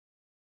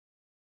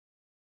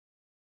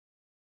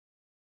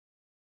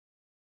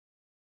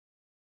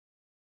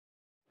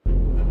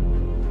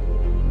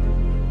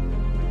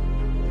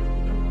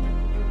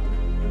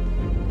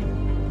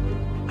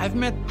I've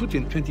met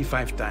Putin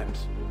 25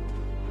 times.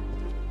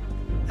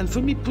 And for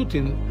me,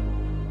 Putin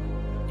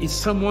is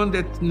someone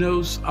that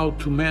knows how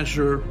to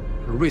measure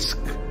risk.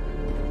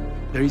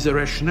 There is a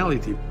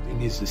rationality in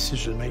his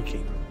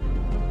decision-making.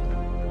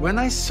 When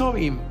I saw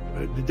him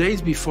the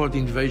days before the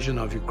invasion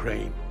of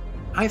Ukraine,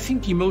 I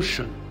think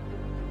emotion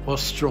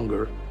was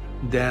stronger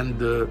than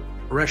the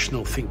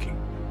rational thinking.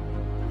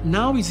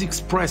 Now he's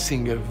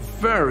expressing a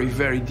very,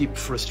 very deep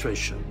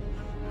frustration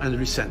and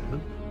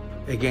resentment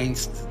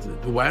against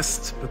the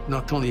West, but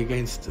not only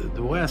against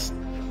the West,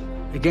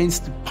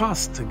 against the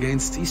past,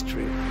 against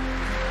history.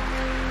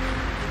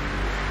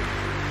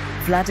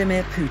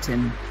 Vladimir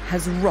Putin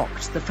has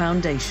rocked the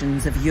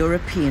foundations of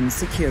European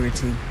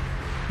security.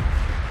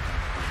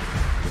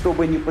 Кто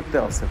бы ни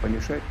пытался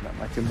помешать нам,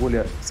 а тем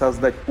более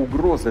создать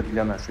угрозы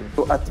для нашей,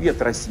 то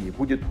ответ России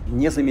будет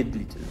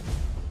незамедлительным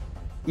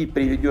и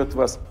приведет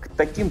вас к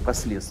таким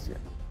последствиям,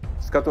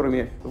 с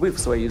которыми вы в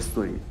своей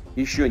истории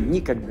еще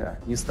никогда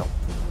не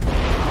сталкивались.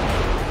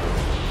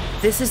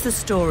 This is the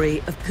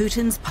story of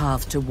Putin's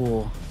path to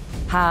war,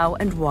 how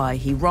and why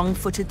he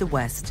wrong-footed the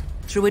West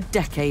through a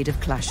decade of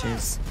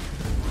clashes.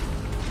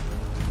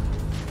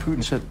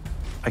 Putin said,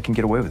 I can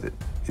get away with it.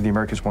 The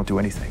Americans won't do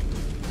anything.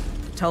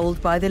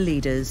 Told by the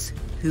leaders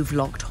who've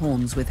locked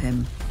horns with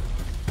him.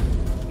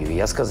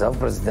 Я сказав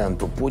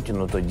президенту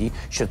Путіну тоді,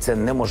 що це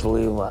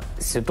неможлива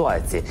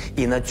ситуація.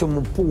 І на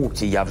цьому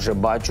пункті я вже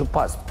бачу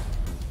пастку.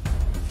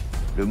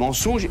 Le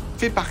mensonge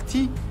fait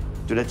partie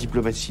de la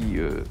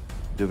diplomatie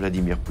de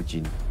Vladimir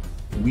Putin.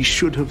 We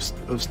should have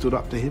stood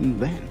up to him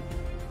then.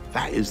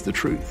 That is the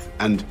truth.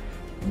 And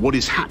what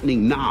is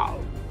happening now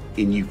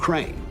in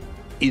Ukraine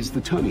is the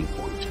turning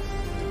point.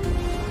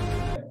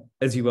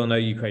 As you well know,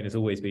 Ukraine has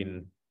always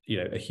been,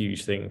 a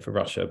huge thing for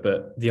Russia,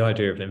 but the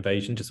idea of an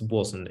invasion just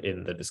wasn't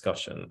in the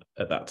discussion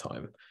at that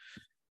time.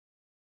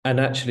 And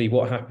actually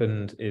what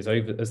happened is,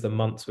 as the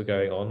months were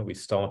going on, we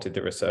started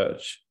the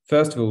research.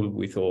 First of all,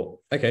 we thought,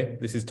 okay,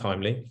 this is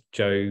timely.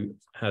 Joe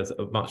has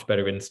a much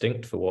better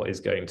instinct for what is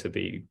going to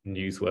be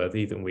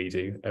newsworthy than we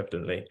do,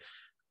 evidently.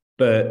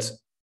 But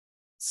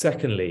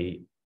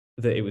secondly,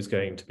 that it was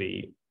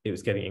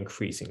getting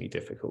increasingly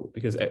difficult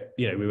because,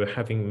 we were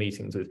having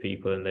meetings with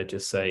people and they'd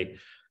just say,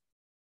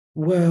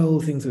 well,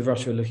 things with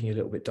Russia are looking a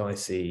little bit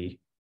dicey.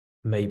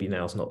 Maybe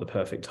now's not the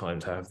perfect time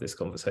to have this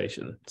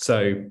conversation.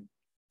 So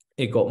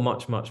it got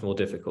much, much more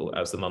difficult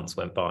as the months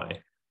went by.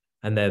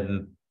 And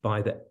then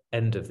by the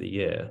end of the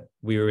year,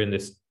 we were in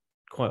this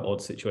quite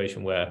odd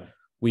situation where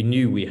we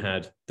knew we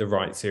had the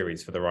right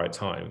series for the right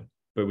time,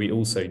 but we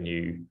also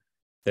knew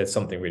there's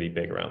something really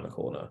big around the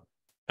corner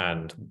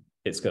and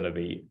it's going to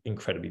be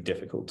incredibly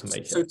difficult to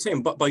make it. So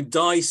Tim, but by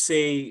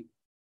dicey,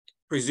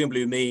 presumably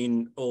you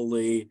mean all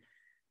the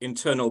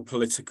internal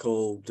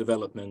political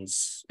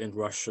developments in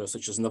Russia,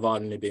 such as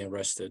Navalny being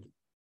arrested?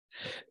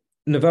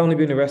 Navalny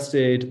being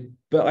arrested,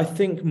 but I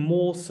think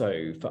more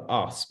so for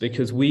us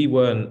because we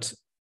weren't.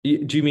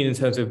 Do you mean in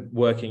terms of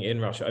working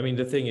in Russia? I mean,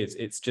 the thing is,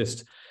 it's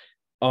just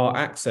our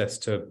access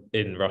to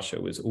in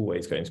Russia was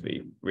always going to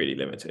be really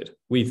limited.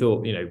 We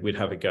thought, we'd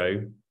have a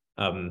go.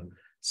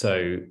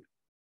 So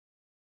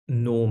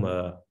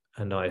Norma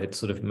and I had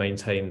sort of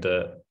maintained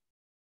a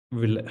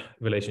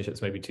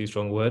relationships, maybe too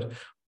strong a word.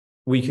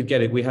 We could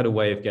get it. We had a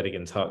way of getting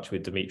in touch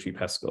with Dmitry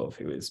Peskov,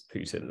 who is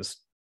Putin's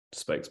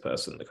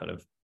spokesperson, the kind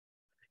of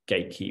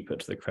gatekeeper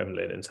to the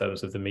Kremlin in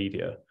terms of the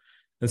media.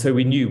 And so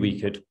we knew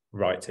we could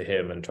write to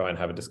him and try and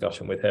have a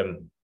discussion with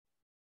him.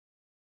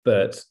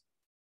 But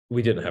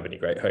we didn't have any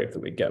great hope that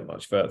we'd get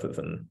much further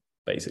than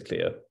basically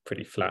a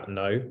pretty flat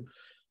no.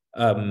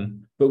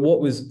 But what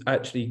was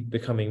actually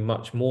becoming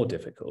much more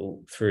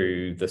difficult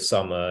through the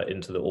summer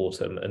into the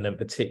autumn, and then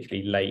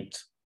particularly late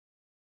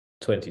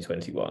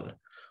 2021,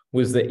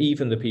 was that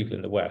even the people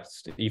in the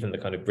West, even the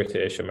kind of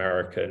British,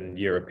 American,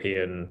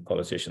 European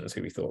politicians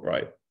who we thought,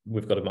 right,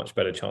 we've got a much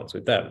better chance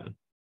with them,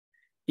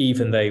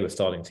 even they were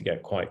starting to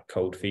get quite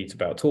cold feet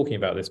about talking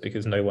about this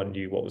because no one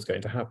knew what was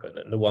going to happen.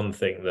 And the one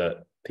thing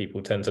that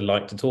people tend to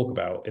like to talk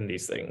about in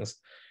these things,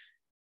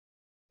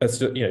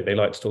 they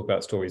like to talk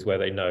about stories where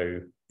they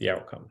know the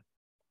outcome,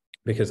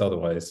 because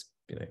otherwise,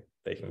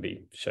 they can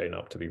be shown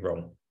up to be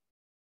wrong.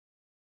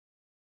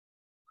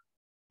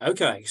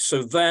 Okay,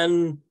 so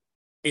then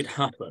it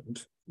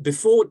happened.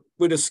 Before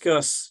we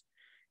discuss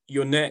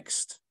your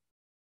next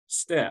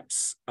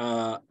steps,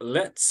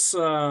 let's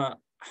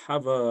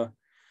have a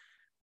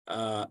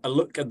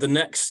look at the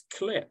next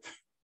clip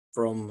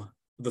from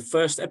the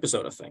first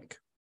episode, I think.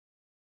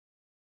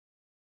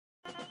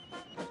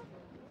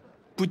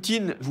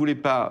 Poutine ne voulait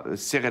pas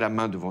serrer la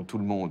main devant tout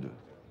le monde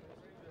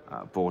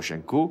à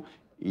Poroshenko.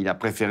 Il a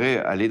préféré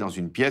aller dans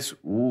une pièce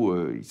où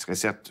il serait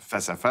certes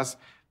face à face,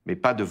 mais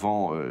pas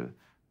devant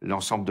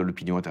l'ensemble de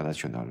l'opinion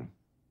internationale.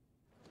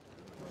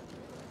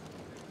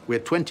 We're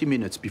 20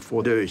 minutes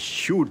before the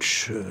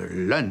huge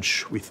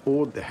lunch with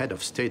all the head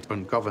of state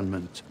and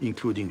government,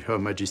 including Her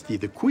Majesty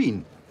the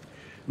Queen.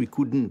 We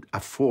couldn't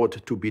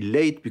afford to be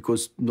late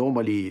because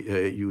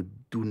normally you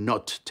do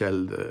not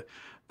tell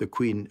the the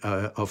Queen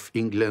of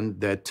England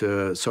that,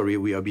 sorry,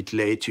 we are a bit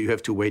late, you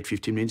have to wait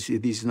 15 minutes.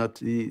 This is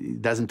not,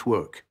 it doesn't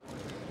work.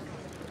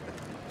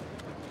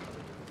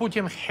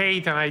 Putin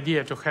hated an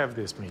idea to have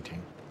this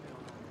meeting.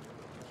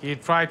 He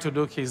tried to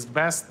do his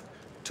best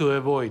to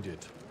avoid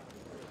it.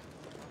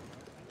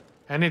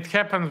 And it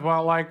happened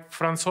while, like,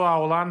 Francois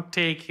Hollande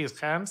take his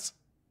hands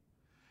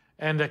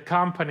and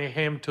accompany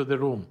him to the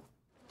room.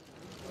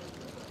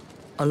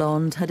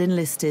 Hollande had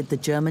enlisted the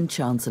German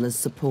Chancellor's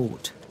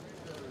support.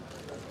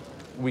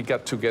 We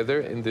got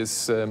together in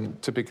this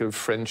typical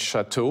French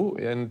chateau,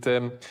 and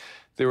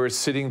they were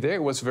sitting there.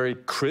 It was very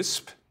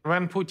crisp.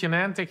 When Putin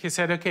entered, he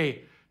said,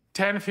 okay,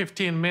 10,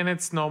 15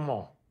 minutes, no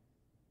more.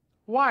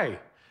 Why?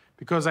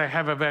 Because I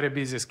have a very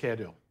busy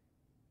schedule.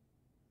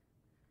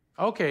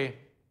 Okay.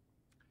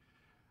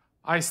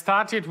 I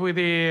started with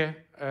the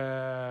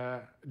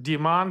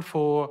demand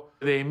for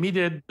the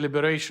immediate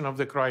liberation of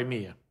the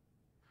Crimea.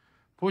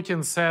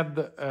 Putin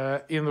said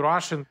in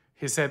Russian,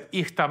 he said,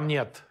 "Ich tam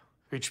net,"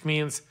 which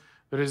means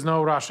there is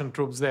no Russian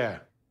troops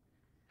there.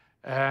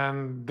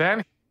 And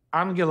then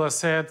Angela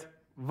said,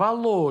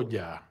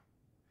 "Volodya."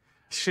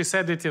 She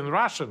said it in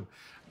Russian.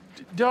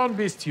 Don't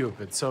be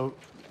stupid, so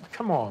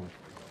come on.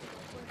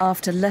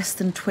 After less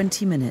than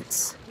 20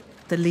 minutes,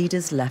 the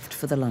leaders left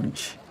for the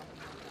lunch.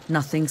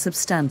 Nothing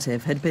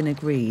substantive had been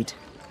agreed.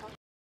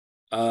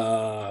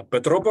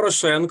 Petro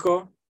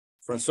Poroshenko,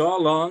 Francois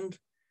Hollande,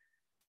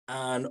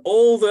 and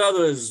all the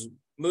others,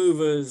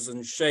 movers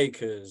and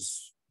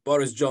shakers,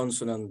 Boris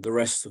Johnson and the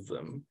rest of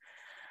them,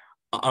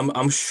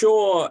 I'm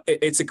sure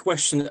it's a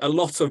question a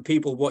lot of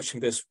people watching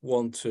this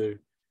want to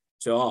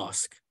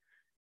ask.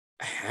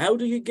 How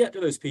do you get to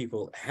those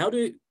people? How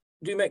do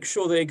you make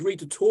sure they agree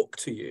to talk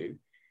to you?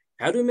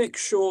 How do you make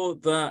sure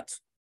that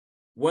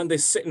when they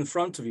sit in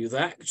front of you, they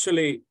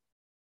actually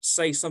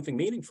say something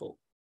meaningful?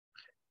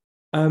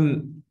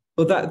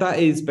 Well, that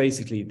is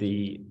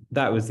basically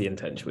that was the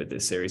intention with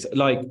this series.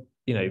 Like,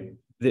 you know,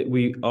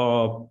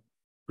 our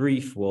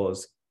brief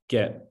was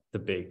get the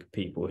big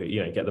people who,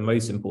 you know, get the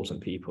most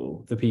important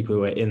people, the people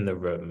who are in the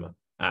room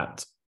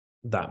at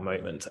that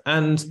moment.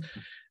 And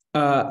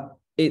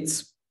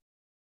it's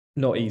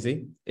not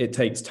easy. It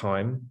takes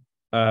time.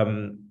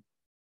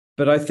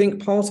 But I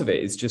think part of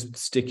it is just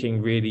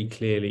sticking really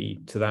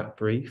clearly to that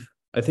brief.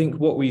 I think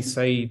what we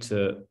say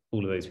to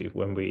all of those people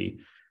when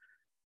we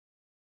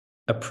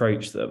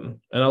approach them,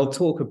 and I'll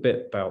talk a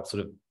bit about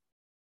sort of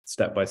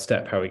step by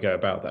step how we go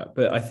about that,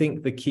 but I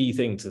think the key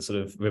thing to sort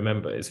of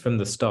remember is from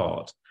the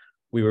start,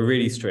 we were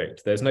really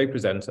strict. There's no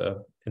presenter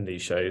in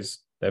these shows.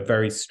 They're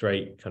very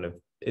straight, kind of,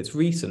 it's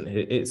recent.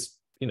 It's,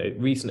 you know,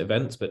 recent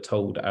events, but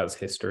told as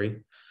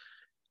history.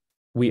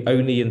 We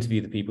only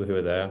interview the people who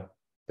are there.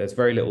 There's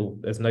very little,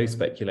 there's no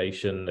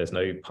speculation, there's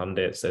no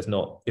pundits, there's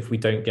not, if we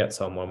don't get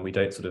someone, we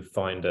don't sort of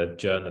find a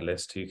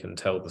journalist who can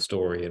tell the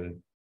story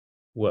and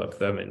work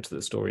them into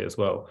the story as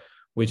well.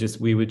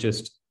 We were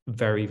just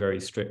very,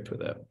 very strict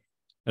with it.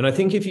 And I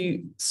think if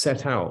you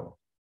set out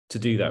to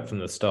do that from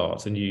the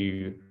start and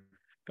you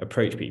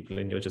approach people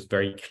and you're just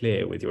very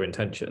clear with your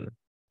intention,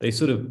 they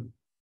sort of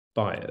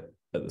buy it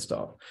at the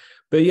start.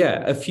 But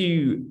yeah,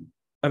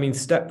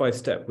 step by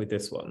step with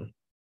this one,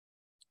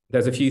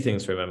 there's a few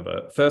things to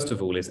remember. First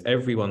of all is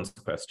everyone's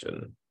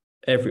question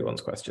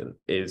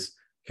is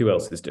who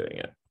else is doing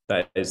it?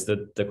 That is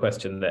the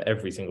question that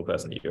every single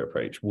person that you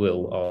approach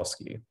will ask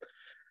you.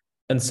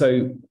 And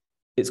so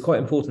it's quite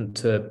important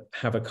to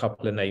have a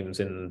couple of names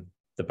in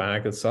the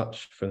bag as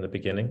such from the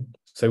beginning.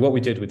 So what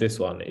we did with this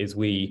one is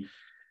we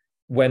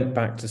went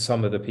back to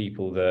some of the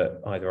people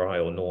that either I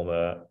or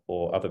Norma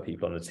or other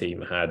people on the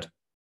team had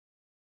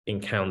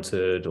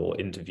encountered or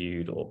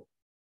interviewed or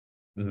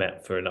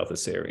met for another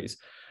series.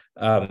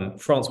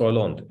 Francois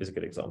Hollande is a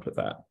good example of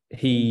that.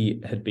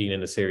 He had been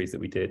in a series that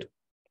we did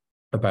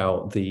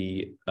about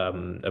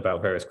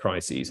various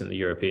crises in the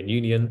European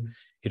Union.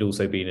 He'd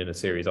also been in a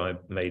series I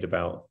made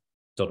about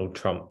Donald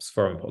Trump's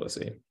foreign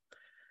policy.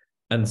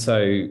 And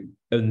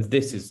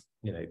this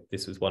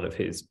was one of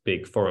his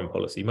big foreign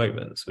policy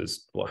moments,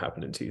 was what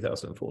happened in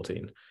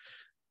 2014.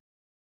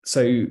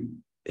 So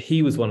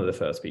he was one of the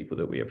first people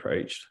that we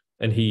approached,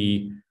 and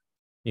he,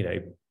 you know,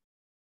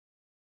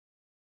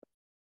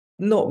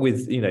 not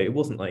with, you know, it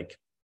wasn't like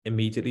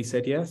immediately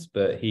said yes,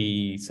 but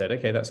he said,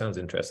 okay, that sounds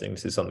interesting.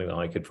 This is something that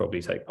I could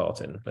probably take part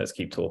in. Let's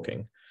keep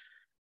talking.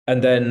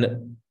 And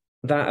then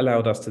that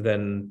allowed us to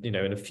then, you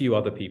know, and a few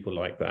other people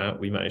like that,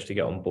 we managed to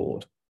get on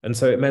board. And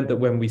so it meant that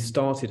when we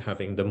started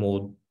having the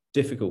more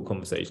difficult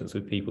conversations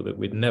with people that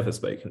we'd never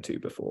spoken to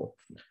before,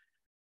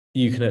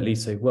 you can at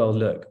least say, well,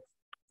 look,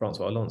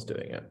 Francois Hollande's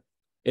doing it.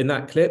 In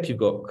that clip, you've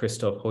got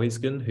Christoph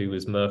Heusgen, who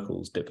was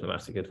Merkel's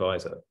diplomatic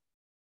advisor.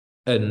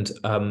 And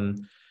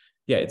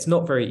yeah, it's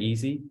not very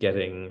easy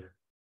getting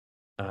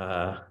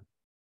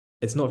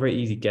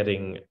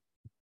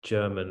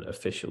German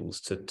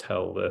officials to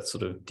tell the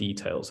sort of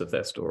details of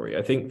their story.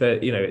 I think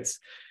that, you know,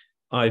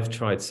 I've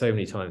tried so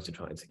many times to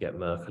try to get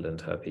Merkel and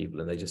her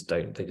people, and they just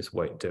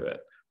won't do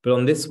it. But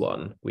on this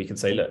one, we can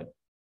say, look,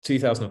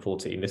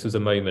 2014, this was a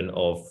moment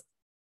of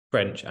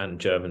French and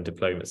German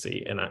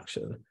diplomacy in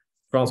action.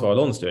 Francois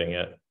Hollande's doing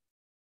it,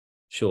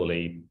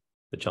 surely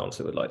the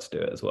Chancellor would like to do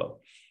it as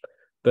well.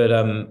 But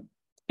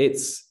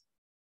it's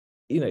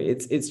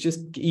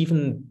just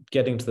even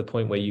getting to the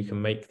point where you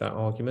can make that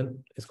argument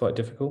is quite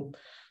difficult.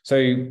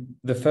 So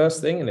the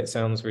first thing, and it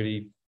sounds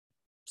really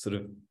sort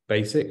of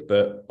basic,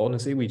 but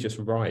honestly, we just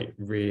write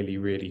really,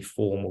 really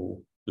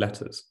formal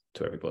letters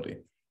to everybody.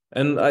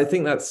 And I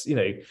think that's,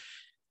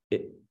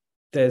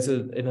 there's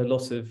in a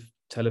lot of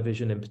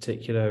television in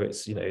particular,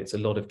 it's a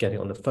lot of getting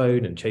on the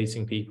phone and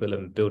chasing people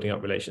and building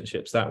up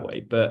relationships that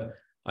way. But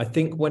I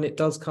think when it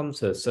does come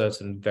to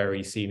certain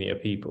very senior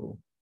people,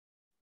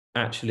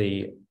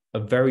 actually a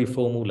very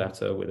formal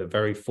letter with a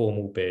very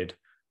formal bid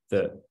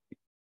that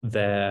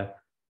their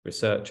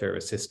researcher,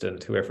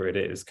 assistant, whoever it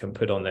is, can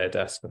put on their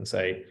desk and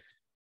say,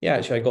 yeah,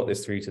 actually, I got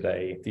this through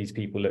today. These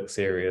people look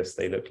serious.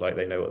 They look like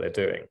they know what they're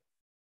doing,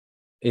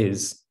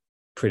 is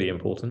pretty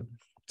important.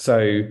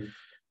 So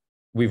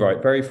we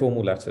write very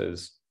formal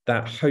letters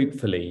that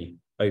hopefully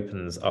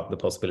opens up the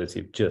possibility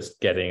of just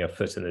getting a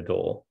foot in the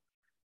door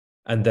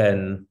and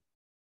then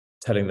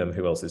telling them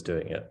who else is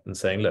doing it and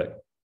saying, look,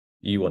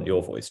 you want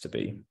your voice to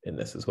be in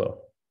this as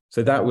well.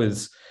 So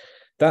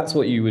that's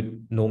what you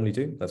would normally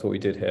do. That's what we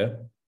did here.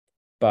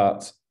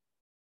 But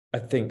I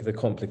think the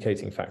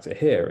complicating factor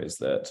here is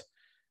that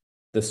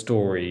the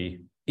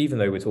story, even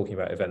though we're talking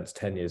about events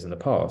 10 years in the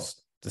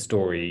past, the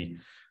story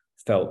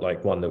felt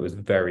like one that was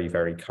very,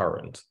 very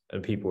current,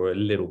 and people were a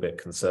little bit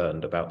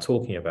concerned about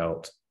talking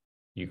about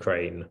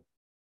Ukraine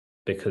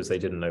because they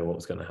didn't know what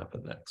was going to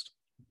happen next.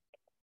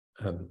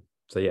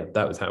 So yeah,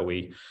 that's how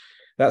we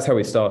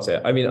start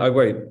it. I mean, I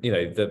won't,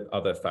 the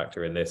other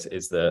factor in this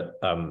is that,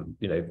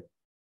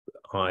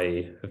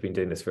 I have been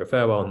doing this for a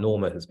fair while.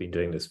 Norma has been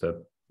doing this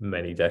for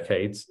many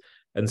decades.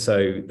 And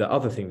so the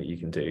other thing that you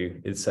can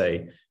do is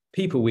say,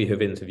 people we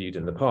have interviewed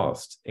in the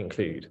past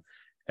include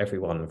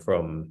everyone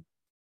from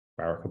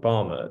Barack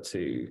Obama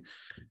to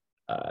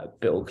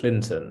Bill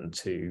Clinton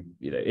to,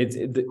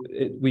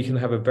 we can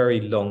have a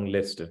very long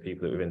list of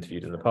people that we've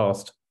interviewed in the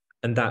past.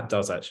 And that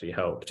does actually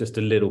help, just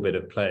a little bit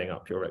of playing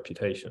up your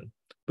reputation.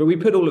 But we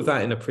put all of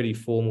that in a pretty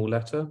formal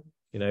letter.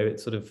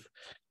 It's sort of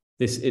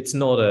this, it's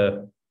not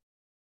a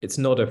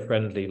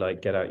friendly,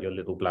 like, get out your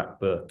little black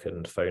book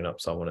and phone up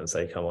someone and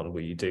say, come on,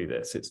 will you do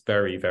this? It's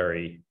very,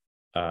 very,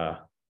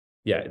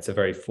 it's a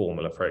very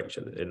formal approach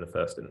in the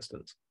first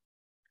instance.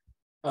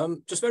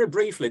 Just very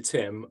briefly,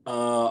 Tim,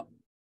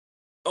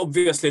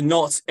 obviously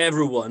not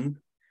everyone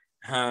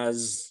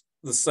has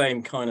the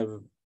same kind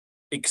of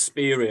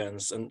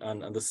experience and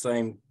the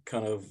same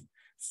kind of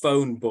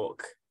phone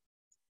book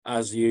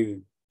as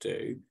you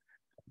do.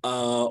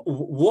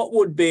 What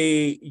would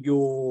be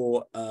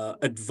your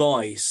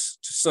advice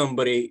to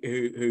somebody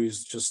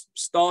who's just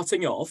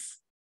starting off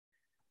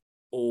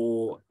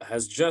or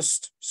has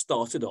just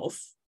started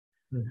off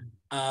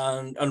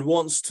and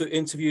wants to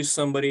interview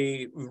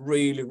somebody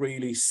really,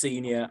 really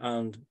senior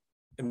and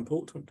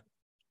important?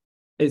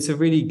 It's a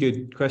really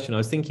good question. I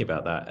was thinking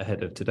about that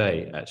ahead of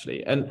today,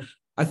 actually. And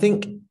I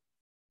think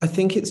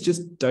it's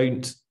just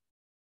don't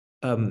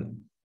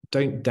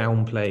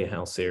downplay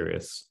how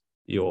serious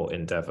your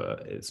endeavor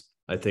is.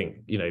 I think,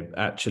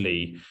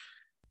 actually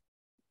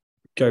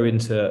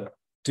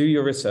do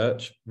your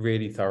research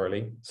really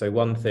thoroughly. So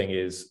one thing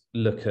is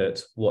look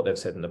at what they've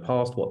said in the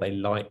past, what they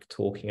like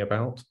talking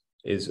about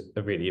is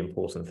a really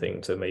important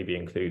thing to maybe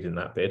include in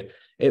that bid.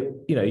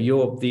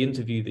 The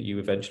interview that you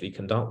eventually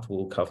conduct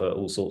will cover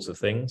all sorts of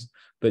things,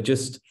 but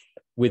just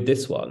with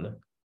this one,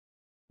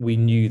 we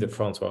knew that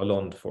Francois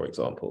Hollande, for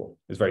example,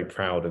 is very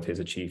proud of his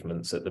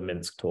achievements at the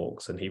Minsk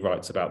talks, and he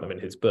writes about them in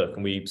his book.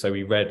 And we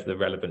read the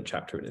relevant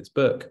chapter in his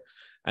book,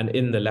 and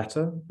in the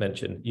letter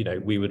mentioned,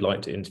 we would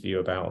like to interview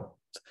about,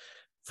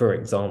 for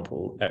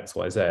example,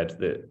 XYZ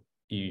that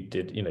you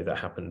did, that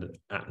happened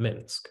at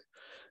Minsk.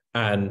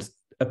 And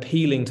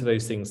appealing to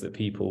those things that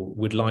people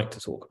would like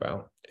to talk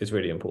about is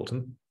really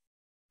important.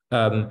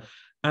 And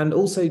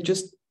also,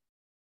 just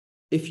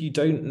if you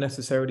don't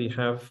necessarily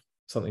have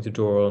something to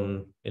draw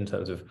on in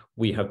terms of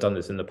we have done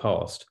this in the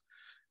past,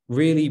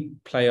 really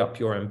play up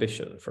your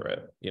ambition for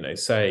it.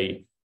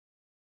 Say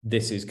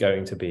this is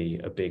going to be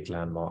a big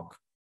landmark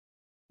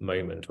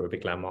moment or a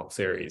big landmark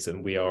series,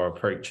 and we are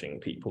approaching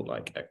people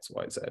like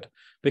XYZ,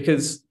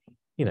 because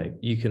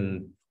you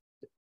can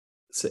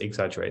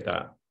exaggerate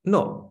that,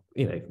 not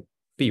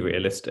be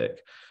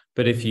realistic,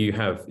 but if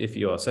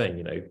you are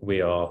saying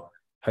we are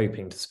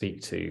hoping to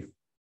speak to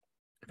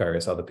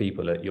various other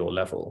people at your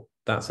level,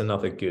 that's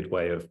another good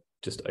way of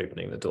just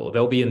opening the door.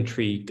 They'll be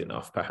intrigued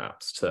enough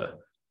perhaps to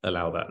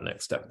allow that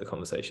next step of the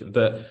conversation,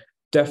 but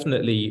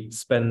definitely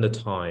spend the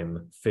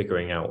time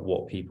figuring out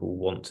what people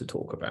want to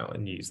talk about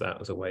and use that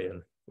as a way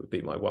in, would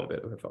be my one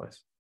bit of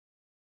advice.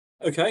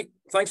 Okay,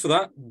 thanks for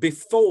that.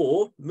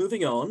 Before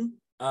moving on,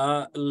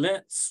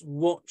 let's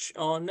watch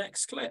our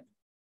next clip.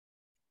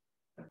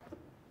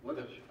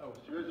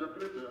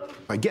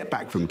 I get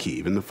back from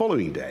Kyiv, and the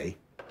following day,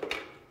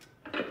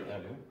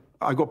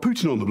 I got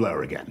Putin on the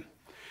blower again.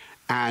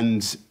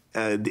 And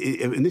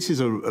this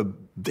is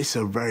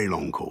a very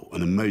long call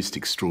and a most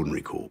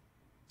extraordinary call.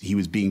 he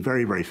was being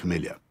very, very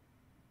familiar.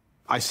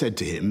 I said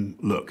to him,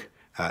 look,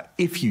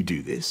 if you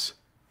do this,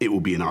 it will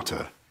be an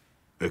utter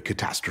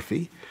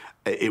catastrophe.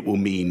 It will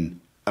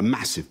mean a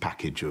massive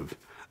package of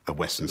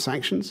Western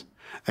sanctions.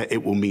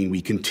 It will mean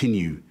we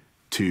continue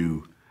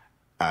to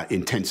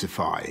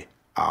intensify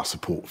our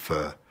support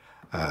for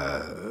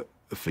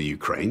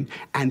Ukraine,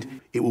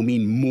 and it will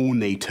mean more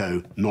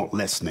NATO, not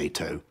less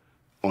NATO,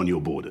 on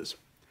your borders.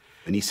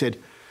 And he said,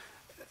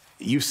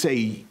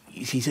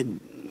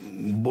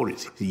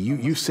 Boris,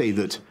 you say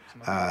that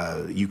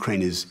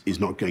Ukraine is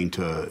not going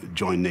to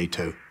join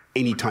NATO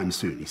anytime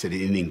soon. He said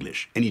it in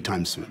English,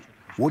 anytime soon.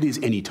 What is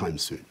anytime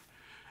soon?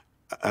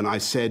 And I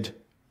said,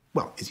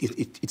 well,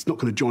 it's not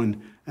going to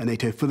join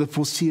NATO for the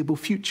foreseeable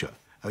future.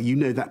 You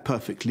know that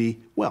perfectly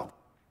well.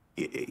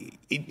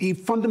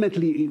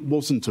 Fundamentally, it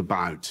wasn't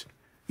about,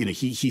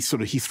 he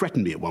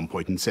threatened me at one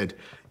point and said,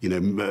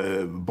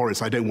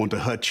 Boris, I don't want to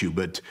hurt you,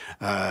 but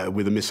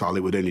with a missile, it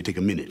would only take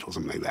a minute or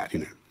something like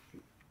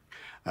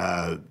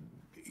that,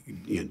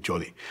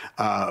 jolly.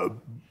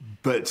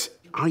 But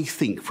I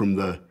think from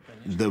the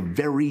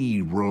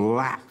very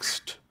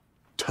relaxed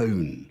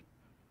tone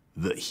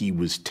that he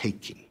was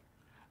taking,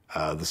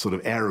 the sort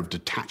of air of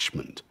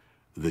detachment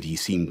that he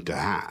seemed to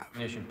have,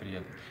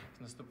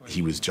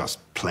 he was just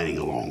playing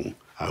along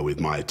with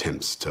my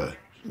attempts to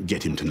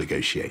get him to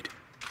negotiate.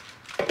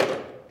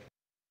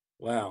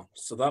 Wow.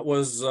 So that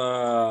was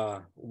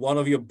one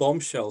of your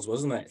bombshells,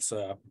 wasn't it?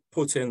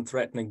 Putin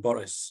threatening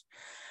Boris.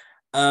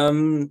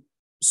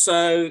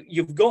 So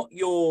you've got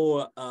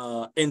your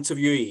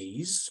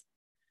interviewees.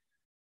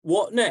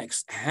 What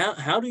next?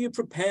 How do you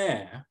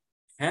prepare?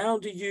 How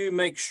do you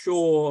make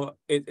sure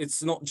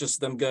it's not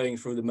just them going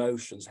through the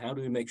motions? How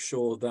do you make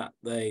sure that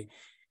they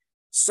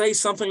say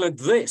something like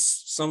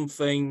this,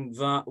 something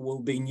that will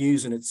be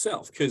news in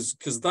itself? Because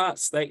that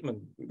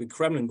statement, the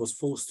Kremlin was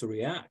forced to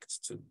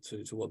react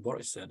to what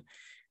Boris said.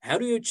 How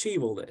do you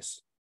achieve all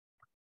this?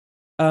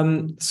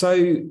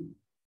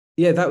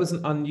 Yeah, that was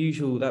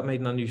that made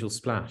an unusual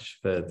splash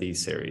for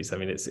these series. I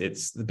mean,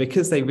 it's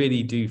because they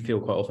really do feel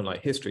quite often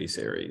like history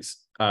series.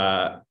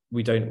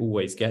 We don't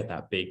always get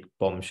that big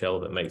bombshell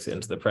that makes it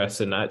into the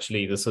press. And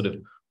actually the sort of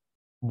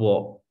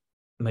what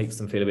makes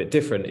them feel a bit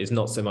different is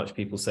not so much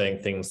people saying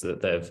things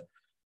that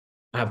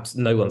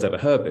no one's ever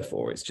heard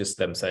before. It's just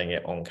them saying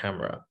it on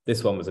camera.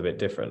 This one was a bit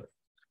different.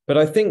 But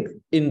I think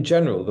in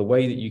general, the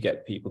way that you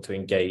get people to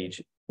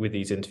engage with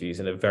these interviews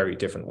in a very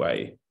different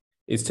way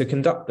is to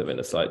conduct them in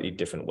a slightly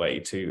different way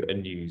to a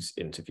news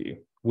interview.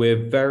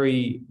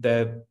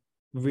 They're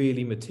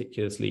really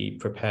meticulously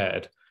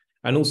prepared,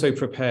 and also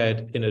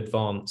prepared in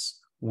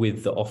advance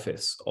with the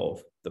office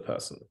of the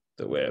person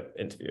that we're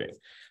interviewing.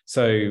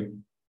 So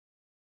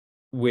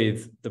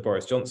with the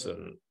Boris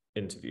Johnson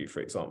interview, for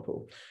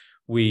example,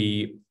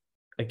 we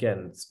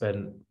again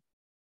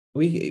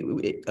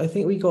I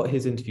think we got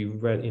his interview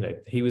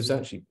read, he was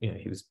actually,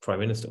 he was Prime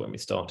Minister when we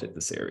started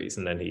the series,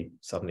 and then he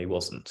suddenly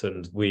wasn't.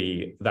 And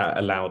that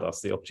allowed us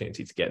the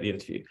opportunity to get the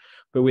interview.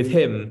 But with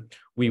him,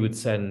 we would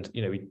send,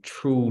 we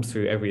trawled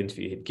through every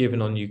interview he'd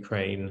given on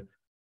Ukraine.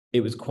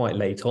 It was quite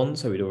late on,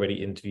 so we'd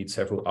already interviewed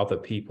several other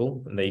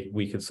people, and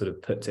we could sort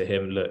of put to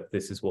him, look,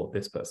 this is what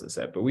this person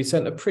said. But we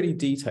sent a pretty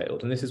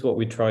detailed, and this is what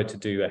we tried to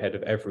do ahead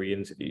of every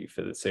interview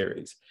for the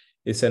series,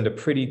 is send a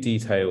pretty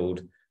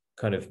detailed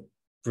kind of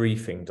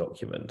briefing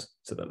document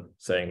to them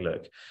saying,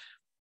 look,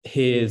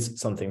 here's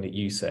something that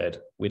you said,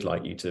 we'd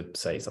like you to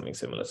say something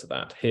similar to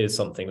that. Here's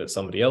something that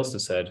somebody else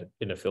has said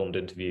in a filmed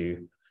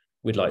interview,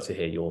 we'd like to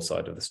hear your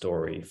side of the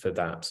story for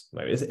that.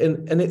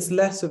 And it's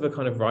less of a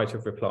kind of right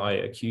of reply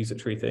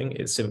accusatory thing.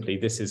 It's simply,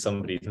 this is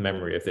somebody's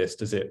memory of this.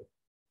 Does it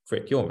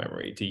prick your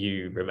memory? Do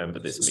you remember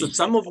this meeting? So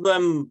some of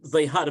them,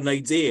 they had an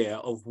idea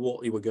of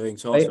what you were going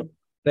to ask them.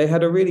 They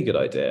had a really good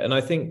idea. And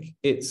I think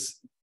it's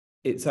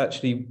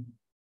actually,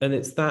 and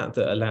it's that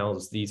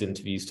allows these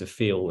interviews to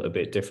feel a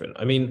bit different.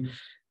 I mean,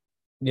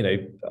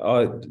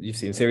 you've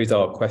seen series,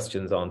 our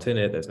questions aren't in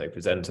it. There's no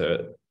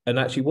presenter. And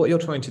actually what you're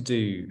trying to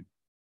do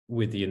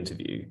with the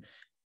interview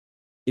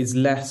is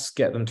less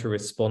get them to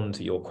respond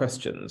to your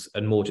questions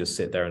and more just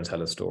sit there and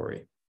tell a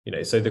story.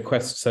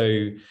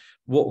 So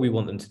what we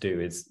want them to do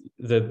is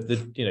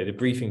the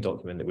briefing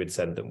document that we'd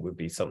send them would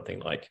be something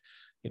like,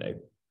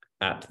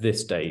 at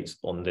this date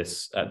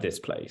at this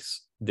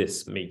place,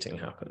 this meeting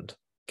happened.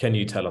 Can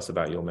you tell us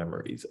about your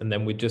memories? And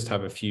then we'd just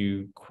have a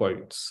few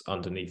quotes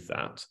underneath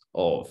that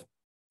of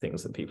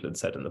things that people had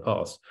said in the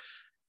past.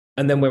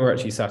 And then when we're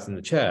actually sat in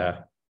the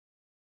chair,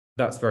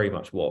 that's very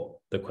much what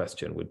the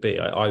question would be.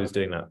 I was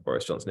doing that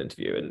Boris Johnson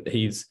interview, and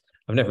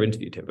I've never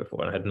interviewed him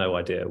before, and I had no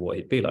idea what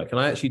he'd be like. And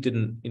I actually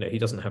didn't, he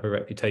doesn't have a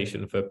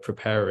reputation for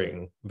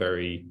preparing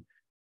very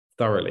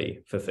thoroughly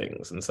for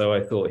things. And so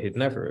I thought he'd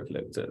never have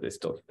looked at this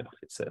document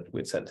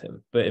we'd sent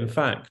him. But in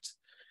fact,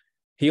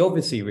 he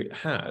obviously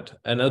had,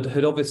 and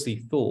had obviously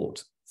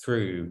thought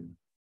through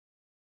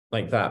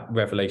like that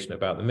revelation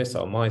about the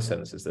missile. My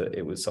sense is that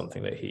it was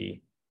something that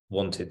he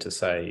wanted to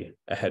say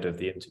ahead of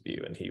the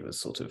interview, and he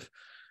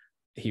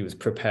was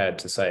prepared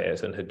to say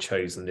it and had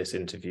chosen this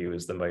interview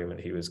as the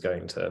moment he was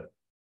going to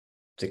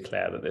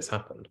declare that this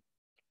happened.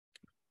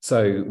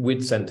 So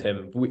we'd sent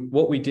him,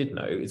 what we did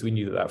know is we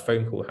knew that that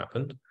phone call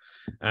happened,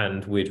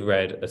 and we'd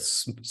read a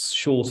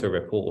shorter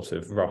report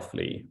of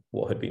roughly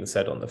what had been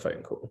said on the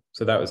phone call.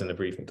 So that was in the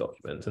briefing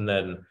document. And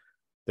then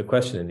the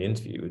question in the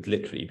interview would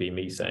literally be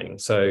me saying,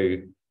 so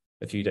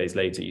a few days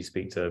later, you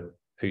speak to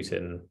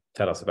Putin,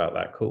 tell us about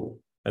that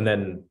call. And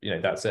then, you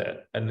know, that's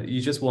it. And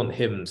you just want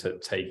him to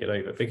take it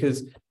over,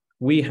 because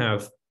we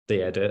have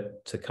the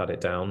edit to cut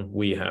it down.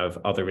 We have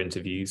other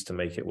interviews to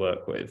make it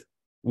work with.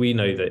 We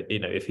know that, you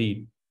know, if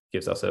he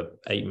gives us a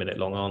 8-minute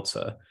long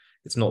answer,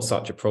 it's not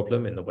such a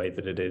problem in the way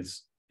that it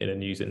is in a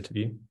news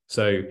interview.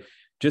 So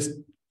just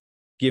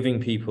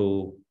giving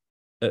people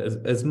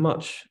as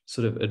much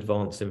sort of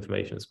advanced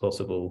information as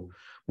possible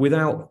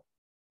without,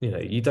 you know,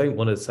 you don't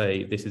want to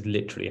say this is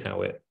literally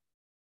how it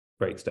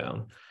breaks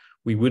down.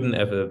 We wouldn't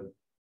ever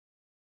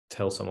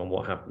tell someone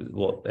what happened,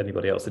 what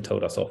anybody else had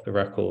told us off the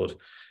record.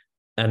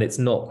 And it's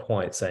not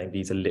quite saying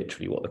these are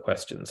literally what the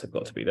questions have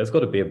got to be. There's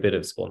got to be a bit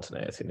of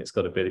spontaneity, and it's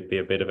got to be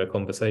a bit of a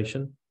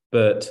conversation.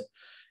 But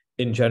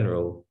in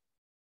general,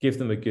 give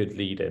them a good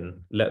lead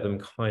in, let them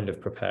kind of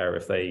prepare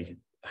if they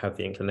have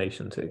the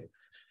inclination to,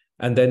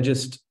 and then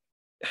just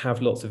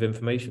have lots of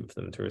information for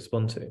them to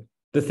respond to.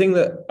 The thing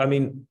that, I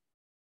mean,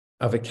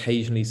 I've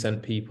occasionally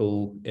sent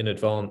people in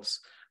advance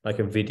like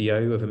a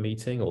video of a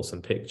meeting or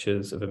some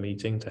pictures of a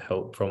meeting to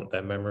help prompt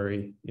their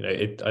memory. You know,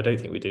 I don't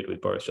think we did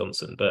with Boris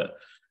Johnson, but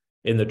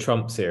in the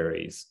Trump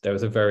series, there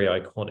was a very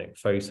iconic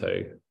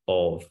photo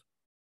of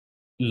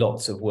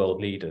lots of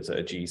world leaders at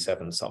a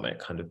G7 summit,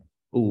 kind of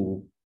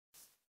all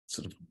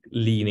sort of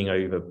leaning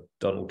over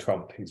Donald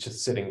Trump, who's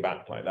just sitting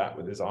back like that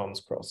with his arms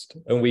crossed.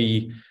 And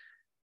we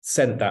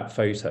sent that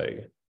photo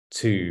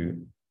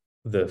to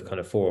the kind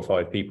of 4 or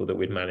 5 people that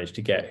we'd managed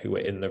to get who were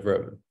in the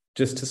room,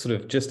 just to sort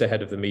of just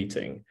ahead of the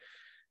meeting,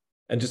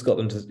 and just got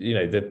them to, you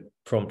know, the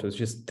prompt was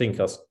just think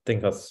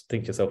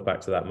yourself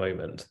back to that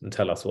moment and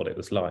tell us what it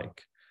was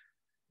like.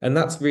 And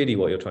that's really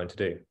what you're trying to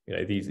do. You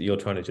know, you're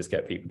trying to just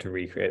get people to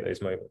recreate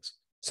those moments.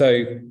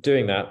 So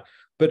doing that,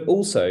 but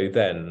also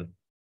then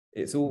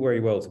it's all very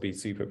well to be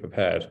super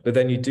prepared, but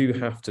then you do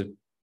have to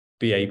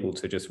be able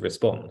to just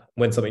respond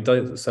when someone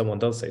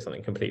does say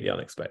something completely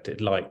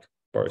unexpected, like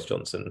Boris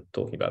Johnson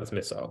talking about his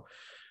missile.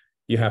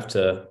 You have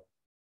to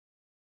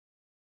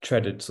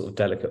tread a sort of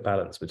delicate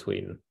balance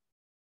between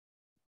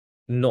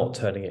not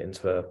turning it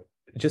into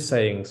just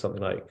saying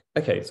something like,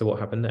 okay, so what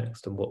happened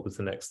next? And what was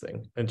the next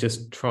thing? And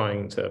just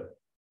trying to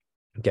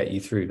get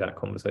you through that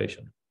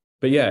conversation.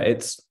 But yeah,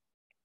 it's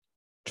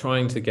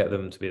trying to get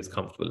them to be as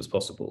comfortable as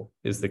possible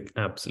is the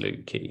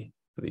absolute key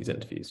for these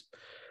interviews.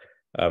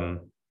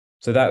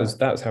 So that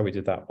was how we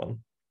did that one.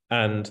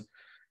 And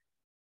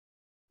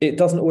it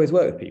doesn't always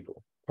work with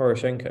people.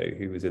 Poroshenko,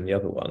 who was in the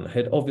other one,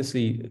 had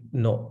obviously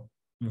not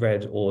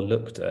read or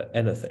looked at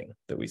anything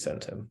that we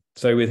sent him.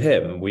 So with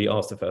him, we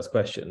asked the first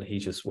question. He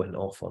just went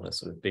off on a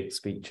sort of big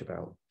speech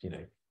about, you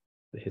know,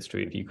 the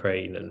history of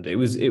Ukraine, and it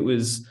was,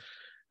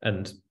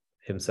 and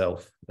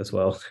himself as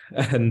well.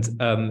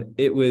 And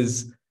it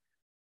was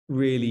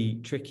really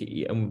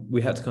tricky. And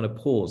we had to kind of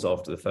pause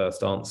after the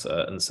first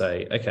answer and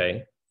say,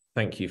 okay,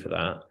 thank you for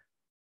that.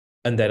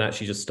 And then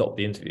actually just stop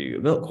the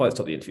interview. Not quite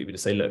stop the interview, but to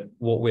say, look,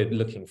 what we're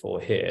looking for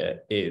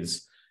here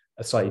is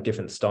a slightly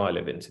different style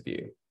of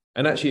interview.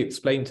 And actually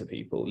explain to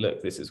people,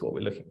 look, this is what we're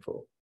looking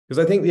for.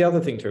 Because I think the other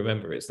thing to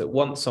remember is that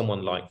once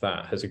someone like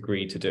that has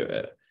agreed to do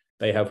it,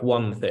 they have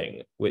one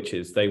thing, which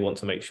is they want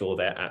to make sure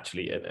they're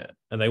actually in it.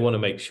 And they want to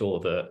make sure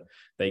that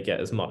they get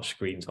as much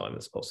screen time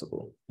as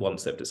possible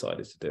once they've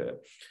decided to do it.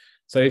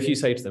 So if you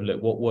say to them,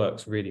 look, what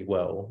works really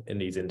well in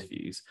these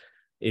interviews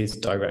is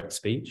direct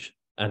speech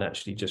and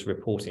actually just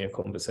reporting a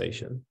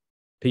conversation.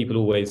 People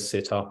always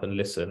sit up and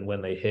listen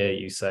when they hear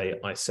you say,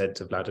 I said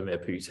to Vladimir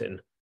Putin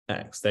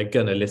X. They're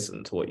going to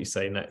listen to what you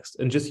say next.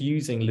 And just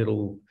using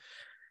little,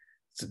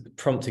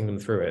 prompting them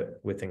through it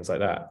with things like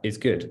that is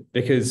good,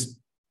 because,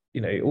 you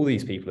know, all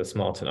these people are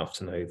smart enough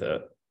to know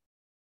that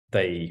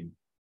they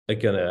are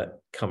going to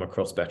come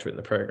across better in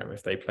the program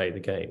if they play the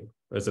game,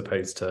 as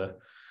opposed to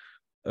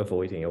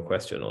avoiding your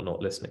question or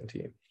not listening to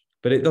you.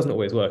 But it doesn't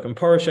always work. And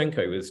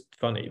Poroshenko was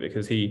funny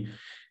because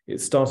it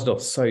started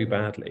off so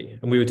badly,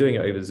 and we were doing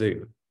it over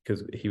Zoom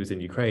because he was in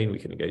Ukraine. We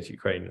couldn't go to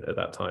Ukraine at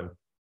that time.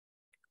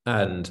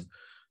 And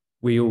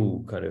we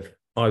all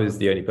I was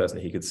the only person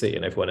he could see,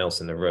 and everyone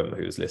else in the room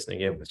who was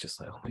listening in was just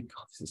like, oh my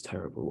God, this is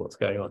terrible. What's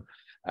going on?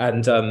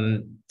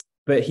 And,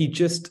 but he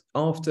just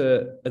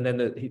and then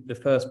the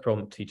first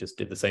prompt, he just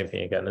did the same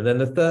thing again. And then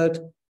the third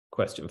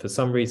question, for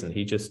some reason,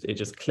 it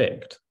just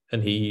clicked.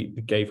 And he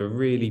gave a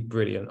really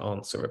brilliant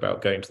answer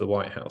about going to the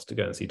White House to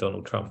go and see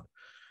Donald Trump.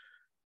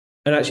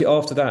 And actually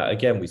after that,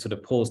 again, we sort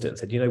of paused it and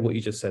said, you know what you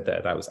just said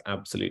there, that was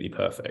absolutely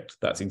perfect.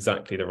 That's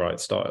exactly the right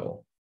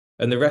style.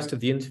 And the rest of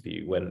the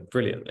interview went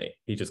brilliantly.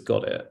 He just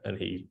got it. And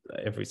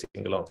every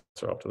single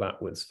answer after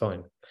that was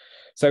fine.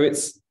 So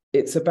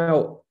it's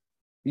about,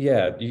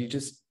 yeah, you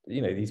just,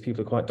 you know, these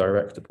people are quite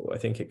directable. I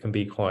think it can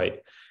be quite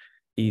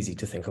easy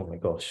to think, oh my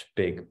gosh,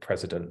 big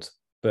president.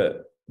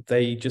 But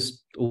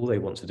all they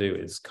want to do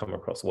is come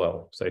across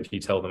well. So if you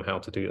tell them how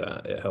to do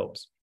that, it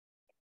helps.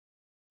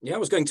 Yeah, I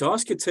was going to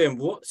ask you, Tim,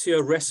 what's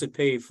your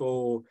recipe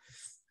for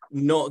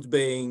not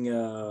being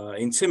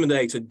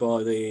intimidated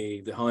by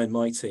the high and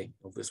mighty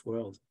of this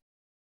world?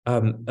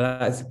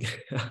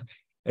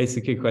 It's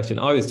a good question.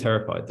 I was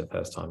terrified the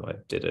first time I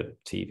did a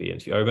TV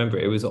interview. I remember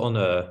it was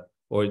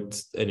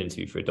an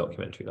interview for a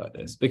documentary like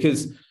this,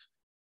 because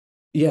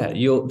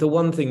the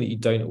one thing that you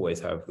don't always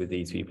have with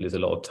these people is a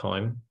lot of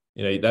time.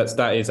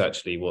 That is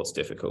actually what's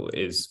difficult,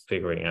 is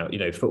figuring out,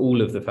 for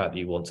all of the fact that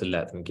you want to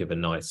let them give a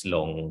nice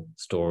long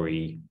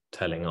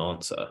storytelling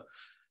answer,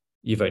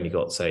 you've only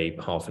got, say,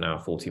 half an hour,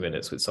 40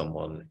 minutes with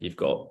someone, you've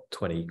got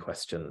 20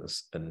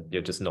 questions, and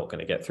you're just not going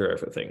to get through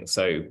everything.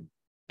 So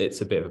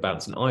it's a bit of a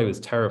balance. And I was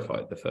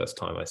terrified the first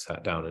time I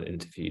sat down and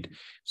interviewed.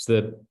 It's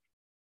the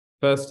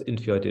first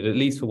interview I did, at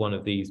least for one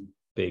of these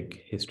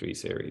big history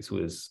series,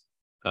 was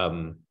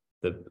the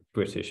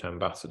British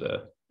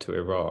ambassador to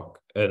Iraq.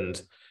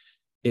 And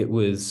it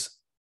was,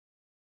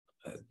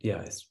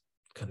 it's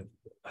kind of,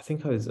 I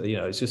think I was,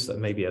 it's just that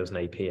maybe I was an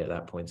AP at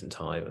that point in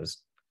time. I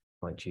was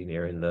quite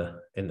junior in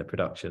the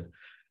production.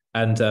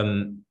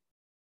 And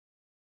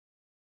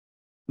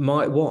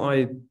what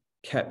I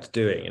kept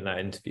doing in that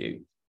interview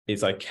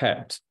is I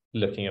kept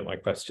looking at my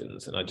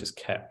questions, and I just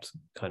kept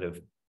kind of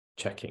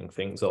checking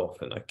things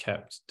off, and I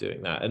kept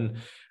doing that. And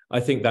I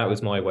think that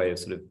was my way of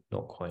sort of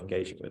not quite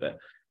engaging with it.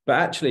 But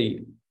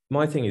actually,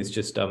 my thing is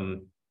just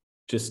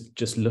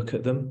look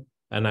at them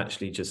and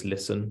actually just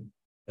listen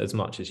as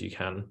much as you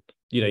can.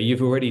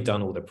 You've already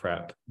done all the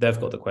prep. They've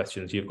got the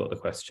questions, you've got the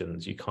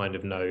questions. You kind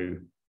of know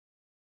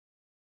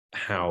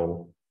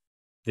how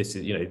this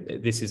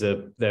is,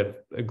 they've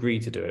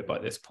agreed to do it by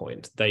this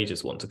point. They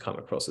just want to come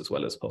across as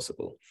well as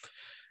possible.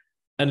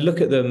 And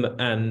look at them,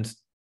 and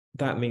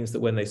that means that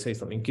when they say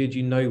something good,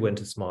 you know when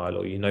to smile,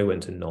 or you know when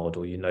to nod,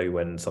 or you know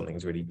when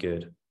something's really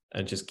good,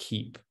 and just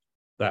keep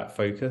that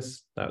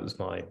focus. That was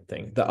my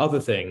thing. The other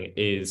thing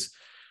is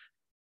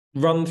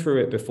run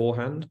through it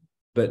beforehand,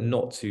 but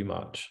not too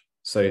much,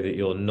 so that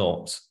you're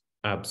not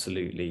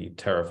absolutely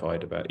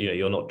terrified about,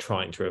 you're not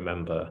trying to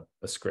remember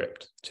a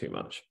script too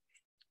much.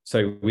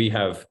 So we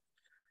have,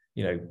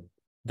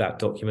 that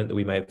document that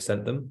we may have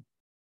sent them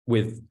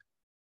with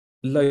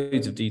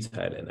loads of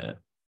detail in it.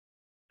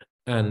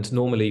 And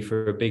normally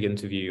for a big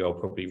interview, I'll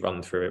probably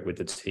run through it with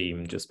the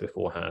team just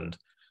beforehand.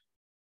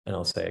 And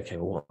I'll say, okay,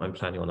 well, what I'm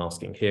planning on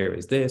asking here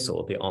is this,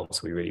 or the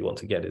answer we really want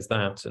to get is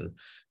that.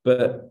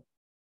 But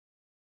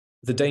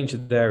the danger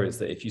there is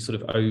that if you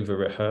sort of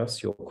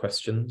over-rehearse your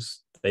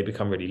questions, they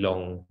become really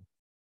long,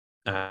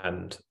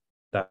 and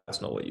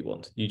that's not what you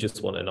want. You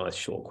just want a nice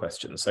short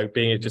question. So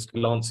just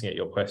glancing at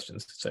your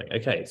questions, saying,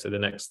 okay, so the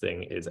next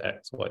thing is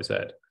X, Y, Z,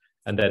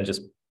 and then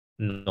just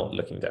not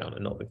looking down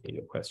and not looking at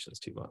your questions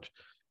too much.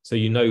 So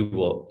you know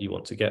what you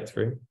want to get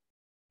through,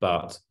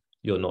 but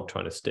you're not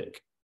trying to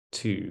stick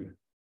too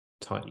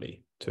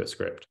tightly to a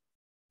script.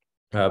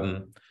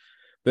 But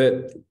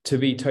to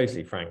be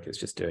totally frank, it's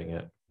just doing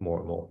it more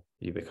and more.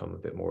 You become a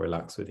bit more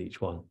relaxed with each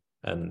one,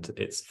 and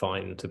it's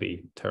fine to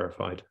be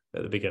terrified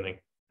at the beginning.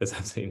 There's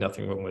absolutely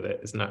nothing wrong with it.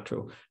 It's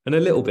natural. And a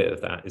little bit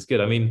of that is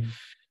good. I mean,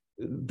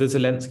 the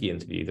Zelensky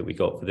interview that we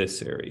got for this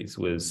series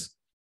was,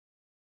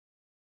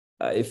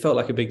 it felt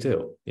like a big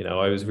deal.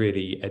 I was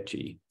really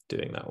edgy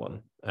doing that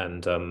one.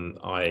 And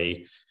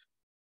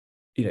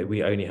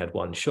we only had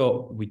one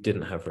shot. We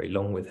didn't have very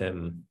long with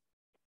him.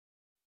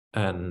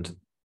 And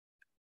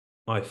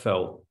I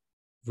felt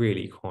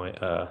really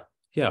quite,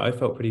 I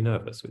felt pretty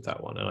nervous with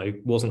that one. And I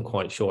wasn't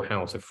quite sure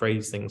how to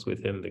phrase things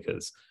with him,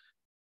 because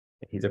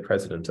he's a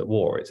president at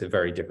war. It's a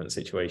very different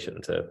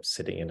situation to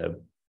sitting in a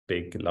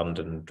big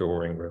London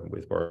drawing room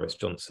with Boris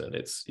Johnson.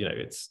 It's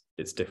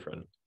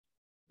different.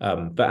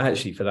 But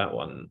actually for that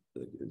one,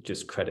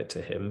 just credit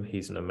to him.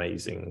 He's an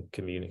amazing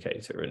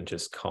communicator, and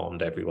just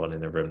calmed everyone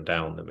in the room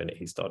down the minute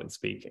he started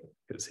speaking,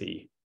 because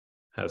he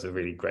has a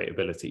really great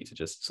ability to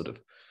just sort of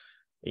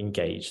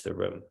engage the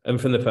room.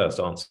 And from the first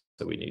answer,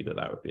 we knew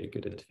that would be a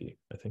good interview,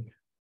 I think.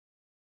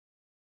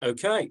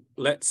 Okay,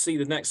 let's see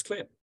the next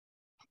clip.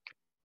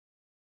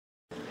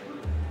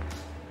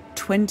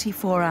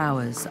 24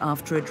 hours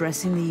after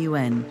addressing the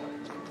UN,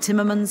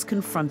 Timmermans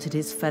confronted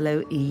his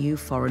fellow EU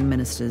foreign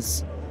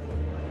ministers.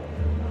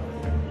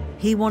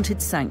 He wanted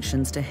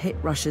sanctions to hit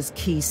Russia's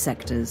key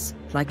sectors,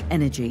 like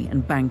energy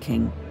and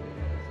banking,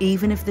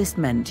 even if this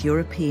meant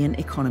European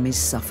economies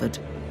suffered.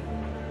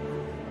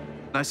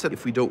 I said,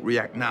 if we don't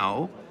react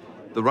now,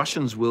 the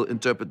Russians will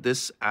interpret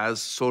this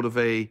as sort of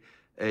a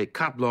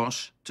carte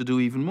blanche to do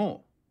even more.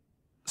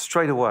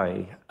 Straight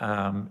away,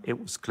 it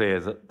was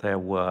clear that there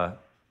were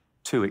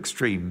two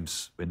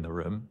extremes in the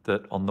room,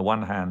 that on the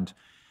one hand,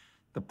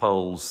 the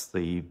Poles,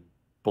 the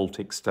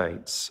Baltic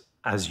states,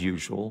 as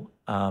usual,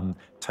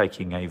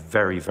 taking a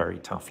very, very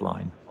tough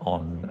line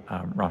on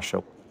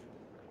Russia.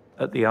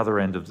 At the other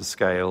end of the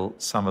scale,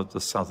 some of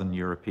the southern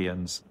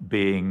Europeans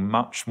being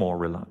much more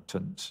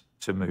reluctant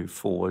to move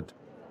forward.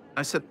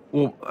 I said,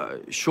 well,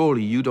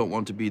 surely you don't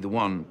want to be the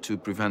one to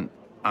prevent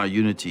our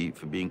unity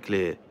from being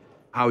clear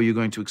How are you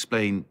going to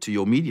explain to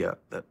your media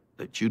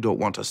that you don't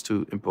want us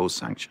to impose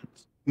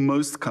sanctions?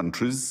 Most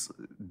countries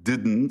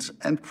didn't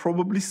and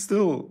probably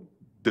still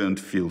don't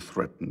feel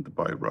threatened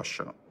by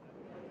Russia.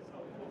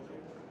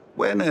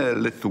 When a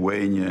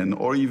Lithuanian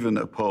or even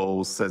a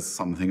Pole says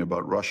something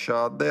about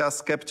Russia, they are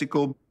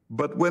skeptical.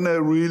 But when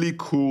a really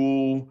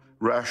cool,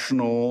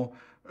 rational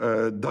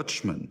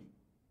Dutchman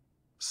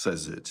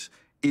says it,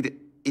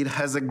 it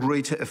has a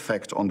greater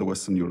effect on the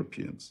Western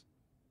Europeans.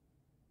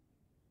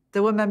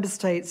 There were member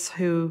states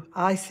who,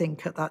 I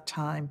think at that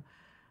time,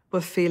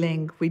 were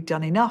feeling we'd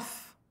done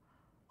enough,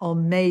 or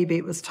maybe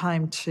it was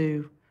time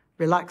to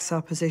relax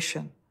our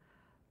position.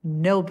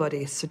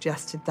 Nobody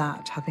suggested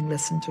that, having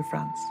listened to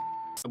France.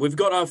 We've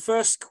got our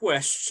first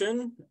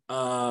question,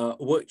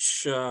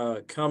 which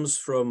comes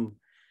from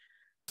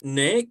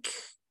Nick,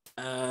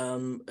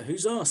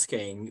 who's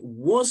asking,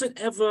 was it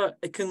ever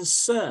a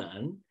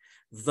concern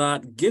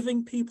that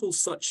giving people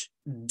such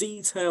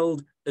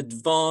detailed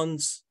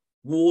advance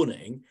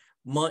warning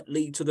might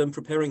lead to them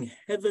preparing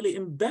heavily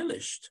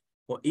embellished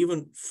or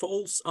even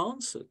false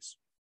answers?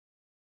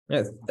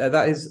 Yeah,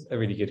 that is a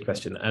really good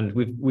question, and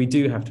we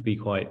do have to be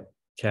quite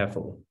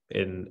careful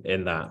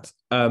in that.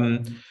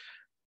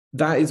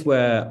 That is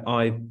where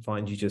I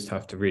find you just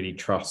have to really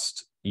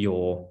trust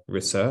your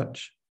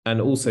research,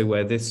 and also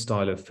where this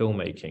style of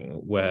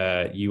filmmaking,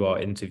 where you are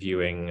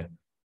interviewing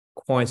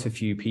quite a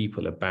few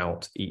people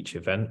about each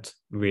event,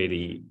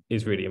 really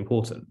is really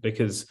important.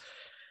 Because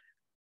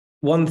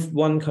one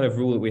kind of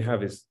rule that we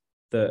have is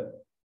that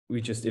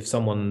if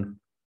someone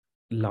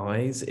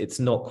lies, it's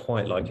not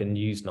quite like a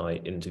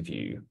Newsnight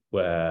interview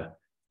where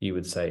you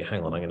would say,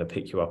 hang on, I'm going to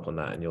pick you up on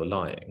that and you're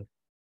lying.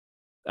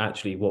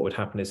 Actually, what would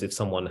happen is if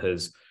someone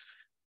has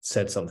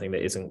said something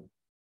that isn't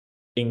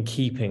in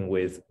keeping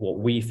with what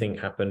we think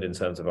happened in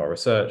terms of our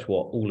research,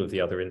 what all of the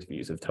other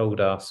interviews have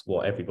told us,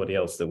 what everybody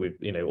else that we've,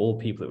 all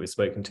people that we've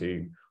spoken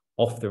to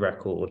off the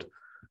record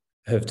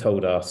have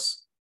told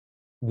us,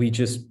 we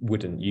just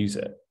wouldn't use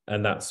it.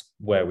 And that's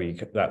where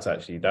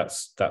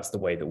that's the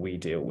way that we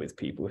deal with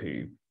people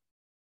who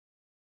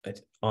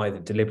either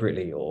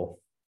deliberately or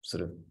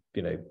sort of,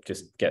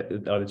 just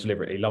either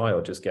deliberately lie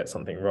or just get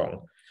something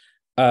wrong.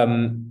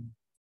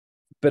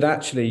 But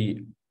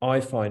actually, I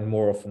find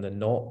more often than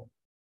not,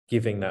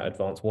 giving that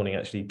advance warning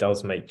actually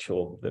does make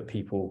sure that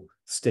people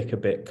stick a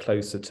bit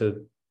closer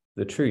to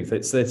the truth.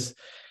 It's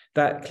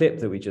that clip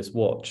that we just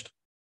watched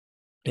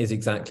is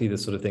exactly the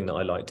sort of thing that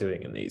I like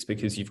doing in these,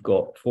 because you've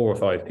got 4 or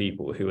 5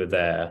 people who are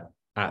there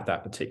at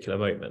that particular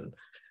moment.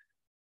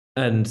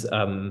 And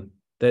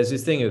there's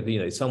this thing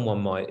of, someone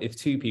might, if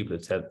 2 people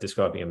are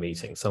describing a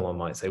meeting, someone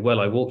might say, well,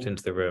 I walked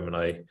into the room and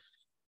I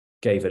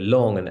gave a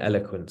long and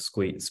eloquent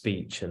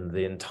speech, and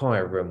the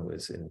entire room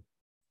was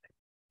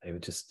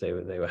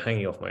they were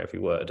hanging off my every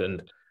word.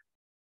 And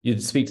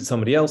you'd speak to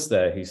somebody else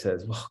there who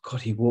says, oh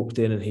God, he walked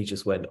in and he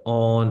just went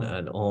on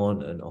and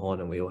on and on,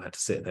 and we all had to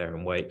sit there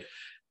and wait.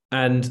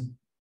 And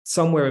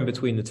somewhere in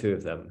between the 2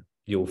 of them,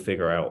 you'll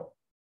figure out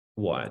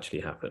what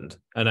actually happened.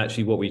 And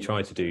actually what we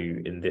try to do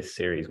in this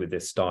series with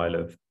this style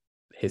of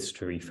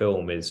history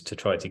film is to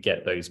try to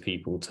get those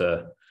people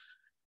to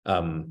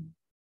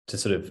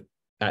sort of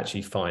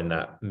actually find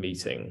that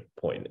meeting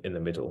point in the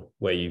middle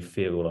where you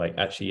feel like,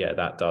 actually, yeah,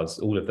 that does,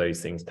 all of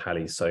those things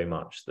tally so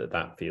much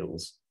that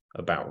feels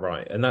about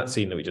right. And that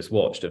scene that we just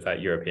watched of that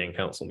European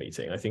Council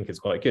meeting, I think is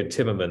quite good.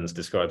 Timmermans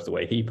describes the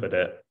way he put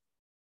it.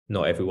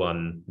 Not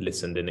everyone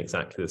listened in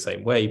exactly the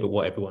same way, but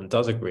what everyone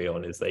does agree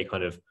on is they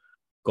kind of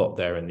got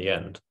there in the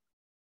end.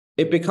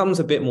 It becomes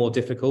a bit more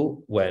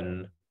difficult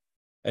and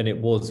it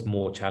was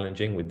more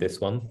challenging with this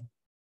one,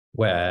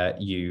 where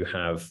you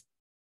have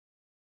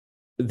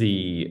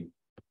the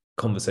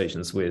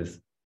conversations with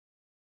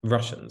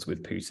Russians,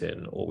 with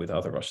Putin or with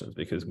other Russians,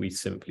 because we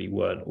simply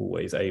weren't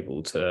always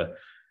able to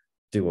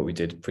do what we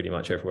did pretty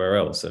much everywhere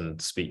else and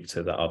speak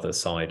to the other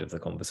side of the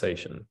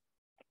conversation.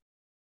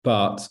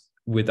 But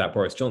with that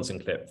Boris Johnson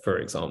clip, for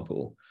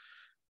example,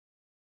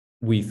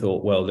 we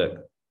thought, well, look,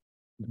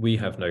 we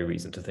have no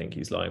reason to think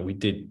he's lying. We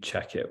did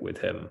check it with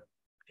him.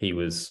 He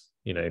was,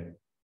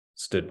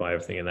 stood by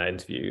everything in that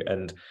interview.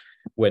 And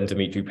when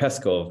Dmitry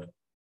Peskov,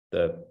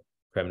 the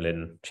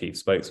Kremlin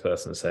chief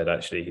spokesperson, said,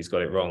 actually, he's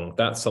got it wrong,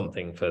 that's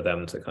something for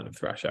them to kind of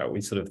thrash out.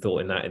 We sort of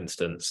thought in that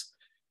instance,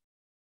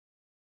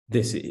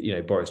 this,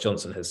 Boris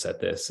Johnson has said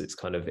this, it's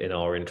kind of in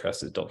our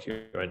interest as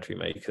documentary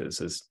makers,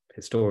 as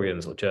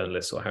historians or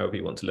journalists, or however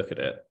you want to look at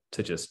it,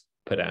 to just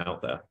put it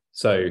out there.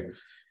 So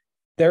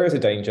there is a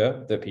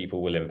danger that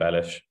people will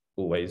embellish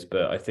always,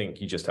 but I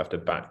think you just have to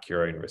back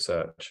your own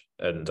research.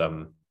 And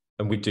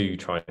we do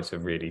try to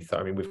really,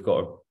 we've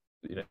got,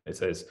 it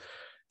says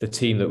the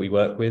team that we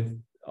work with,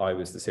 I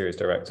was the series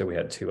director. We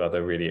had 2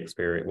 other really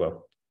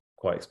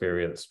quite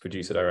experienced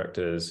producer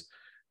directors.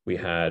 We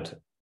had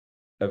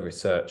a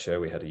researcher,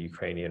 we had a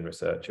Ukrainian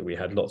researcher. We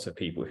had lots of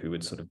people who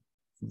would sort of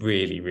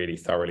really, really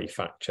thoroughly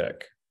fact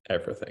check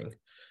everything.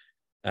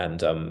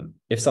 And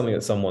if something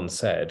that someone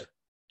said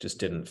just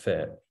didn't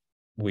fit,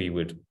 we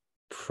would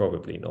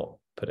probably not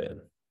put it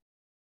in.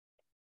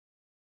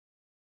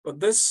 But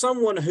there's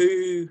someone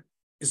who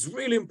is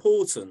really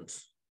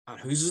important and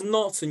who's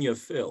not in your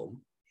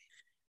film,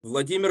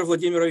 Vladimir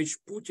Vladimirovich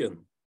Putin.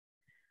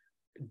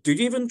 Did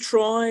you even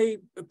try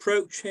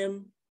approach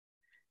him?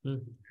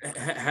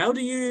 How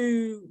do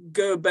you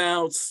go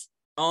about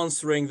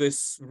answering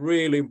this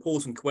really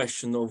important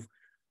question of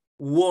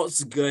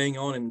what's going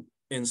on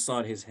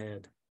inside his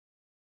head?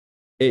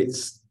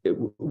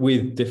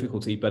 With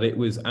difficulty, but it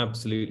was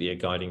absolutely a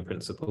guiding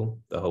principle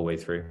the whole way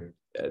through.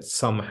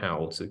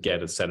 Somehow to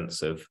get a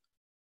sense of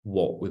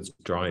what was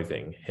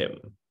driving him.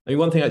 I mean,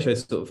 one thing actually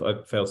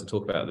I failed to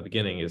talk about at the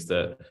beginning is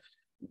that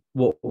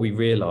what we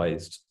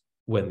realized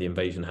when the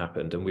invasion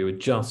happened, and we were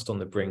just on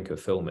the brink of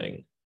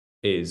filming,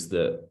 is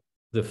that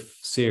the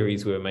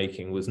series we were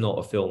making was not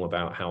a film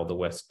about how the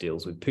West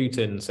deals with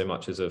Putin so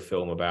much as a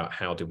film about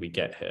how did we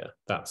get here.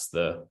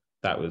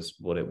 That was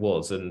what it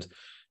was. And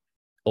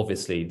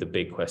obviously the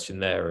big question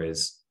there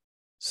is,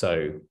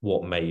 so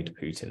what made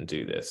Putin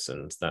do this?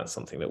 And that's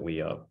something that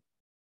we are,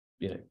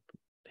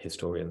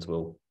 historians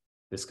will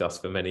discuss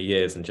for many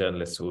years and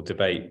journalists will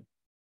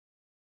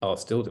are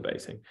still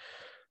debating.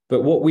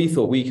 But what we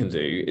thought we can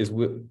do is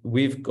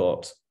we've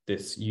got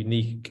this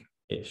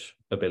unique-ish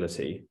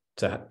ability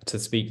to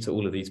speak to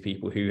all of these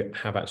people who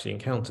have actually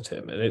encountered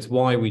him. And it's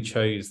why we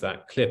chose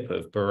that clip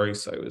of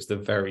Barroso as the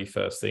very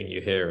first thing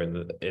you hear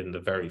in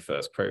the very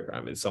first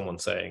program is someone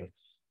saying,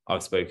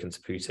 I've spoken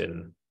to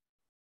Putin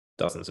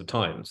dozens of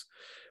times,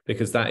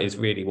 because that is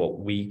really what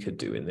we could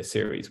do in this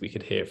series. We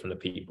could hear from the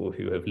people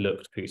who have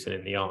looked Putin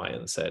in the eye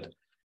and said,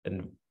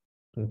 and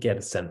get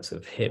a sense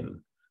of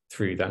him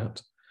through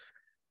that.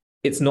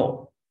 It's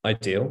not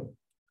ideal.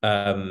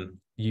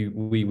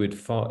 We would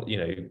far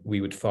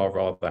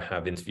rather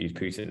have interviewed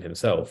Putin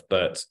himself,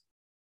 but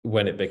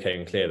when it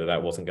became clear that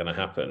that wasn't going to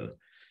happen,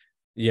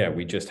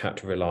 we just had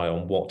to rely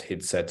on what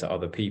he'd said to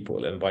other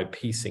people, and by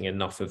piecing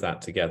enough of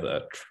that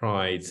together,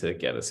 try to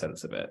get a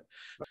sense of it.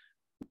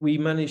 We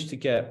managed to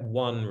get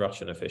one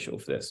Russian official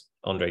for this,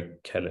 Andrei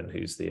Kelin,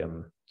 who's the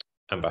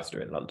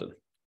ambassador in London,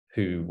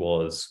 who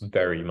was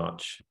very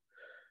much,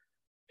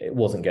 it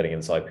wasn't getting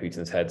inside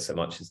Putin's head so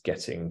much as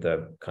getting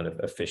the kind of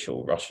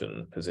official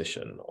Russian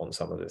position on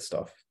some of this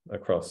stuff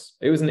across.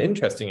 It was an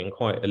interesting and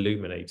quite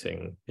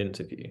illuminating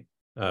interview.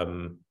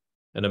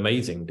 And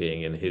amazing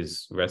being in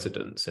his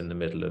residence in the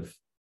middle of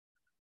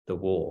the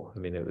war. I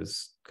mean, it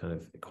was kind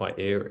of quite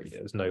eerie.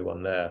 There was no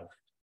one there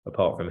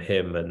apart from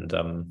him and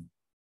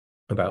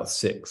about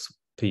 6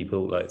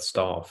 people, like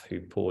staff, who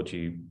poured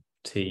you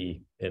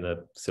tea in a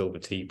silver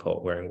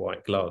teapot wearing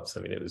white gloves. I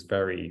mean, it was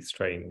very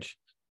strange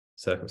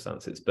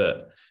circumstances.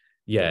 But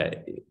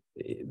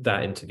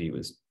that interview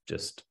was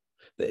just...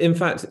 In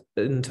fact,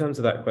 in terms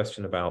of that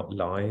question about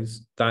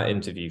lies, that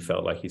interview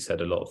felt like he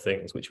said a lot of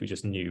things which we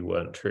just knew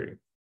weren't true.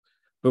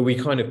 But we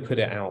kind of put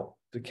it out,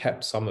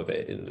 kept some of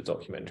it in the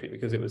documentary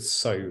because it was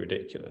so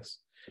ridiculous.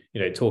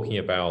 Talking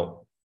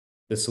about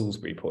the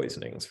Salisbury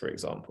poisonings, for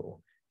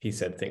example, he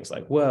said things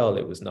like, well,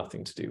 it was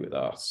nothing to do with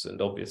us.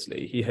 And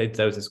obviously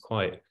there was this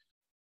quite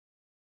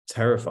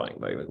terrifying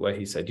moment where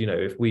he said,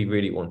 if we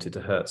really wanted to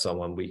hurt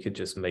someone, we could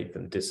just make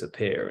them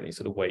disappear. And he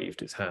sort of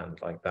waved his hand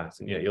like that.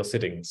 And, you're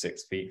sitting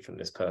 6 feet from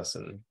this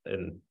person,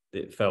 and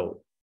it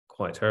felt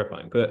quite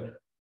terrifying. But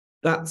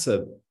that's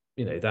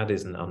that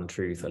is an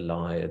untruth, a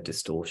lie, a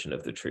distortion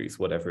of the truth,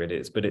 whatever it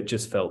is. But it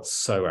just felt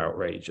so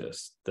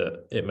outrageous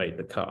that it made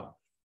the cut.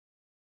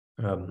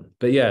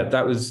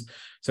 That was...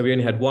 So we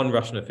only had one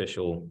Russian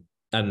official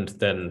and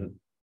then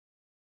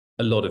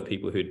a lot of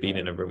people who'd been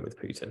in a room with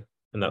Putin.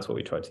 And that's what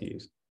we tried to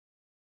use.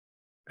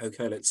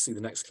 Okay, let's see the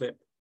next clip.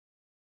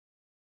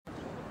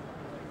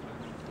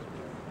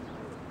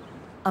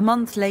 A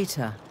month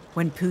later,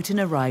 when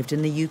Putin arrived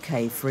in the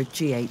UK for a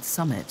G8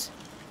 summit,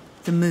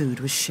 the mood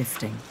was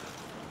shifting.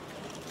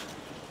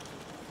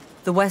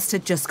 The West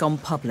had just gone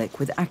public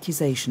with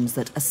accusations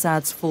that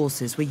Assad's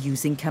forces were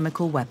using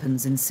chemical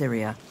weapons in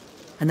Syria,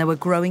 and there were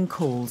growing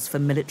calls for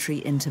military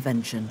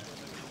intervention.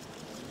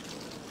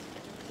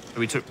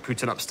 We took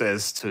Putin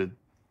upstairs to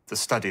the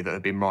study that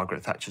had been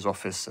Margaret Thatcher's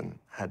office and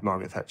had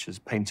Margaret Thatcher's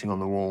painting on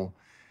the wall.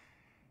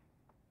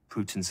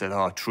 Putin said,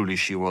 truly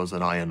she was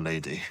an iron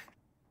lady.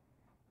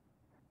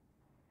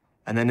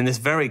 And then in this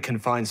very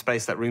confined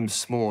space, that room's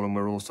small and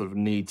we're all sort of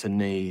knee to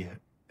knee,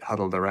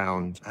 huddled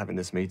around having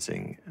this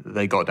meeting,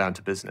 they got down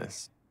to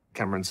business.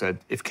 Cameron said,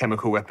 if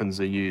chemical weapons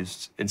are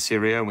used in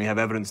Syria and we have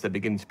evidence they're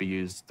beginning to be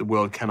used, the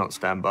world cannot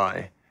stand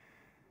by.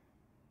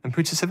 And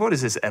Putin said, what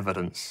is this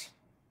evidence?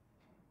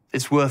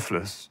 It's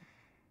worthless.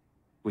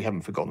 We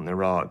haven't forgotten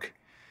Iraq.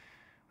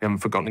 We haven't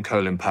forgotten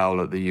Colin Powell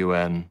at the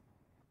UN.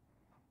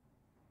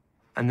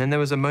 And then there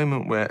was a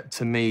moment where,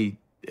 to me,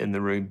 in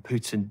the room,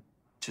 Putin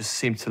just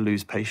seemed to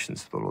lose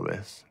patience with all of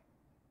this.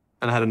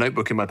 And I had a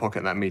notebook in my pocket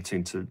in that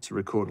meeting to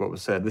record what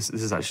was said. This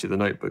is actually the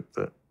notebook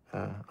that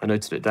I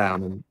noted it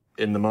down, and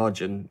in the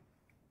margin,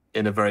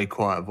 in a very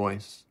quiet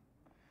voice.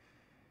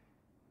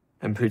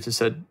 And Putin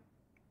said,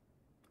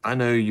 I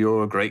know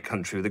you're a great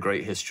country with a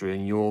great history,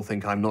 and you all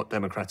think I'm not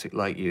democratic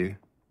like you.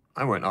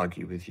 I won't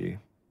argue with you.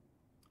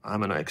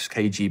 I'm an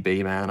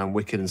ex-KGB man. I'm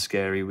wicked and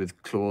scary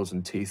with claws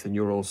and teeth, and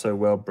you're all so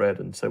well-bred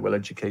and so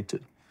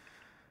well-educated.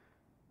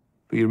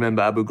 But you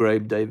remember Abu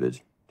Ghraib, David?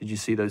 Did you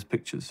see those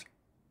pictures?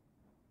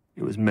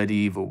 It was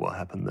medieval what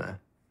happened there.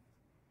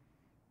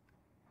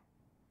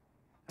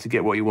 To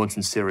get what you want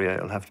in Syria,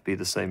 it'll have to be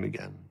the same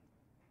again.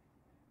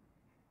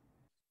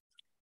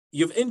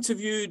 You've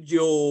interviewed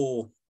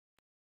your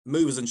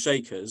movers and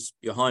shakers,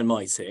 your high and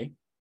mighty.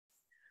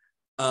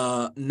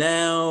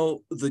 Now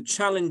the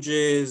challenge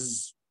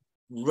is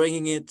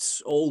bringing it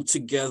all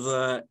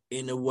together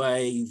in a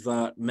way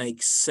that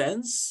makes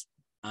sense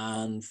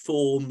and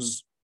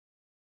forms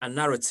a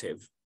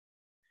narrative.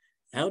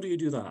 How do you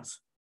do that?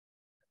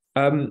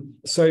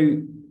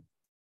 So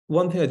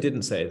one thing I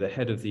didn't say, the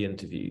head of the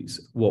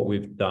interviews, what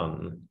we've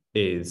done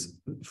is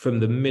from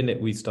the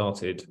minute we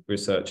started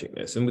researching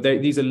this, and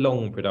these are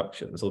long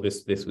productions, or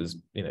this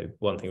was,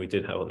 one thing we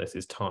did have on this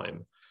is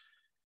time.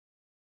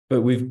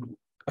 But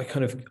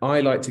I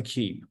like to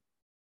keep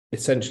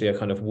essentially a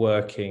kind of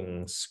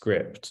working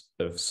script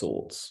of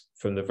sorts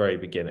from the very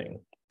beginning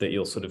that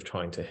you're sort of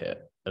trying to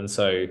hit. And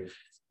so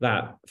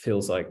that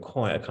feels like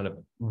quite a kind of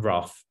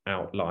rough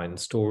outline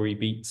story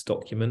beats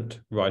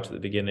document right at the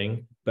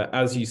beginning. But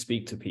as you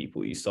speak to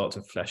people, you start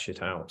to flesh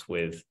it out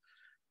with,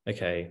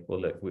 okay, well,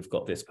 look, we've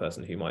got this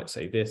person who might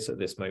say this at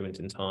this moment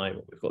in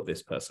time. We've got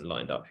this person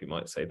lined up who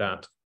might say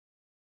that.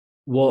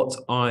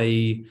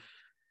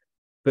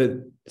 But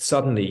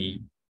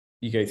suddenly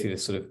you go through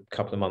this sort of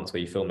couple of months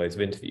where you film loads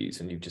of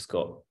interviews and you've just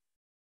got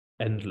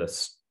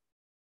endless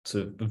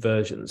sort of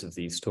versions of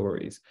these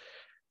stories.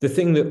 The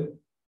thing that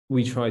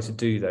we try to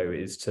do, though,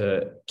 is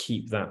to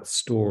keep that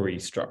story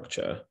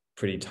structure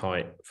pretty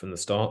tight from the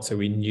start. So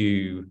we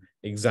knew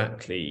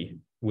exactly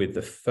with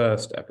the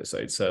first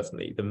episode,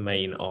 certainly, the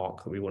main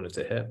arc that we wanted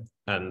to hit,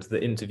 and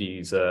the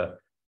interviews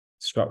are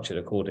structured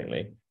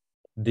accordingly.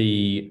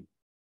 The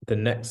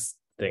next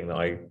thing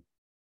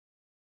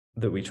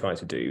that we try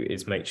to do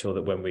is make sure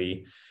that when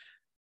we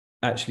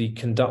actually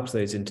conduct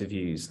those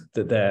interviews,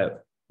 that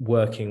they're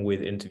working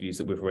with interviews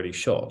that we've already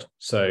shot.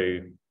 So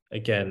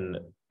again,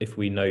 if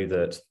we know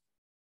that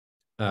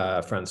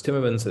Franz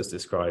Timmermans has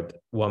described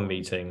one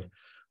meeting,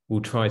 we'll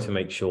try to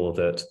make sure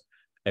that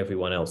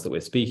everyone else that we're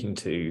speaking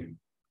to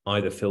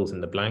either fills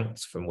in the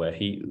blanks from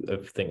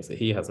of things that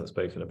he hasn't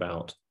spoken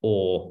about,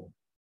 or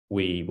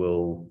we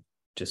will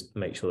just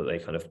make sure that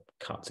they kind of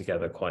cut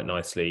together quite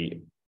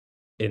nicely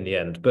in the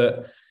end.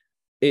 But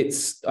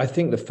I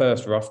think the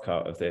first rough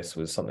cut of this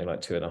was something like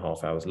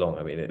 2.5 hours long.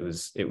 I mean, it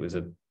was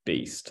a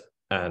beast,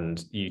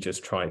 and you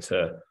just try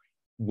to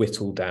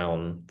whittle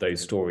down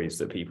those stories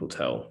that people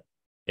tell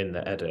in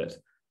the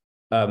edit.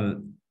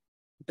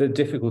 The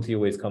difficulty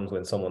always comes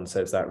when someone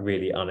says that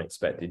really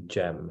unexpected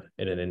gem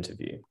in an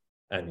interview,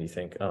 and you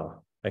think,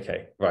 oh,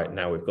 okay, right,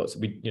 now we've got to,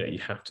 you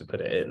have to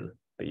put it in,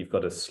 but you've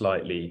got to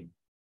slightly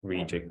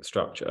rejig the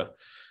structure.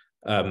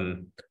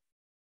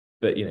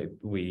 But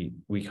we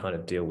kind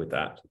of deal with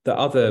that. The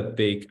other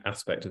big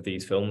aspect of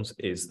these films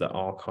is the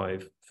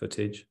archive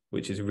footage,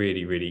 which is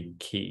really, really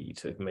key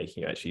to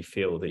making you actually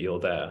feel that you're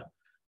there.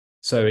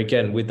 So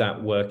again, with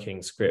that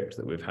working script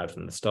that we've had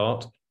from the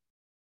start,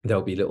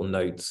 there'll be little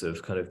notes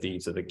of kind of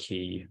these are the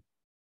key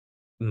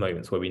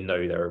moments where we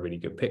know there are really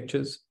good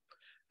pictures,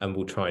 and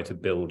we'll try to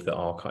build the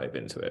archive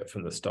into it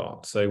from the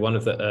start. So one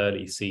of the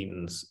early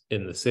scenes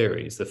in the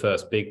series, the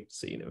first big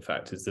scene, in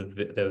fact, is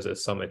there was a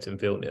summit in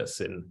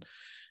Vilnius in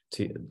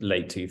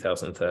late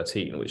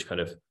 2013, which kind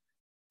of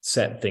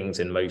set things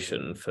in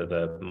motion for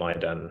the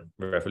Maidan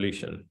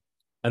revolution.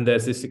 And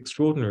there's this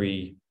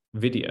extraordinary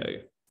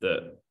video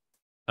that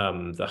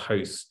the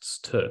hosts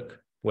took,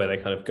 where they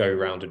kind of go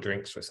around a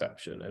drinks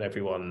reception,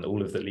 and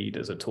all of the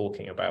leaders are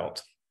talking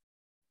about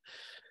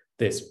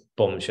this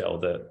bombshell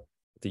that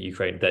the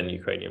then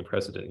Ukrainian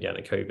president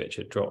Yanukovych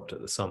had dropped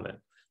at the summit.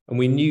 And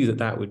we knew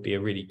that would be a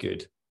really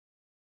good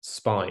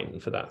spine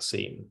for that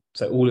scene.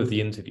 So all of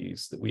the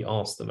interviews that we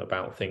asked them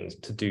about things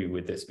to do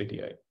with this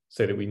video,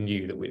 so that we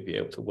knew that we'd be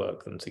able to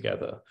work them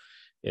together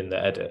in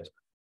the edit.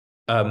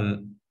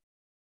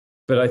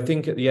 But I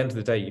think at the end of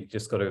the day, you've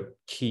just got to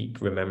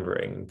keep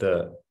remembering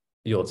that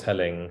you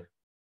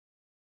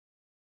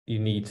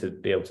need to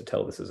be able to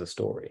tell this as a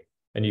story.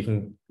 And you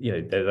can,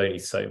 there's only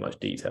so much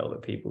detail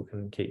that people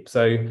can keep.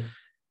 So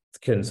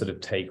can sort of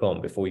take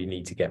on before you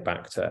need to get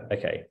back to,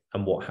 okay,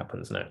 and what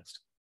happens next?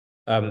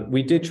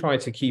 We did try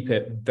to keep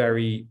it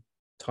very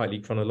tightly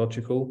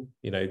chronological.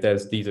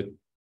 These are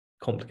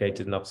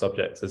complicated enough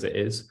subjects as it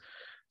is.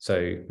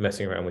 So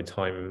messing around with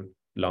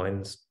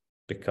timelines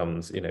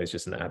becomes, it's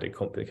just an added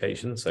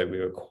complication. So we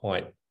were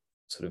quite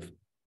sort of,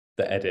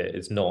 the edit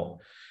is not,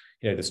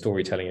 the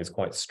storytelling is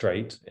quite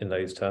straight in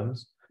those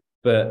terms,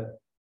 but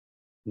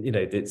you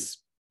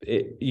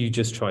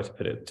just try to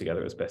put it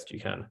together as best you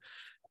can.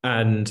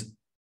 And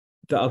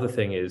the other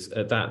thing is,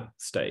 at that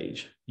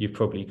stage, you've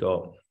probably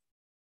got,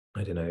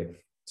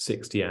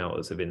 60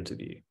 hours of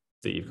interview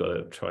that you've got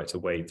to try to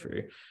wade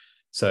through.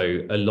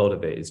 So a lot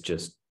of it is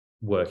just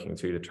working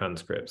through the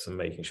transcripts and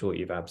making sure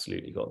you've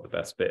absolutely got the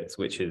best bits,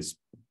 which is,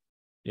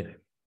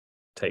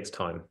 takes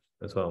time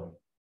as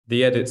well.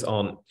 The edits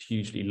aren't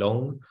hugely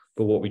long,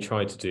 but what we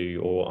tried to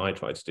do, or I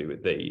tried to do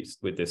with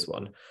this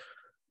one,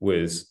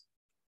 was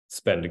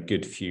spend a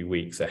good few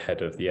weeks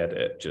ahead of the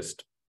edit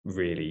just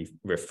really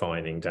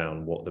refining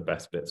down what the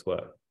best bits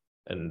were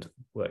and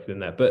working in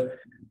there. But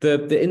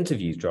the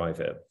interviews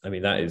drive it. I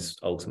mean, that is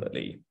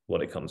ultimately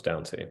what it comes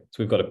down to. So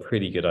we've got a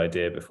pretty good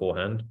idea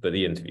beforehand, but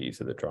the interviews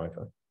are the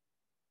driver.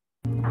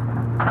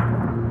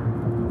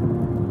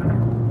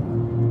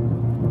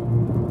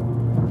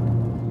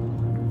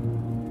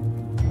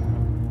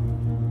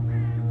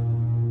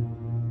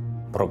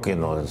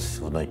 Прокинулись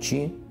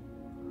вночі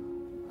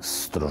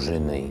з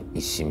дружиною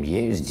і з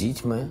сім'єю, з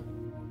дітьми.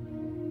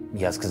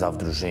 Я сказав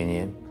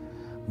дружині,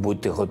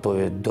 будьте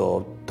готові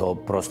до того,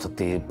 просто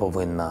ти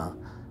повинна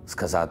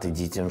сказати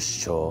дітям,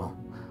 що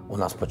у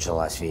нас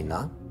почалась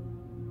війна.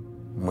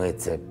 Ми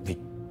це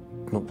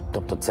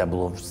тобто це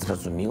було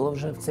зрозуміло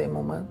вже в цей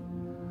момент.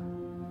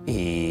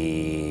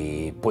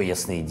 І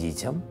поясни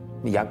дітям.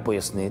 Як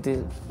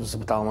пояснити?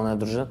 Запитала мене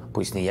дружина.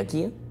 Поясни, як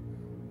є.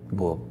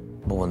 Бо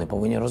вони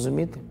повинні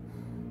розуміти.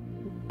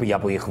 Я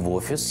поїхав в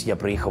офіс, я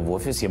приїхав в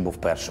офіс, я був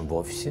першим в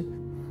офісі.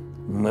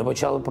 Ми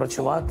почали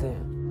працювати.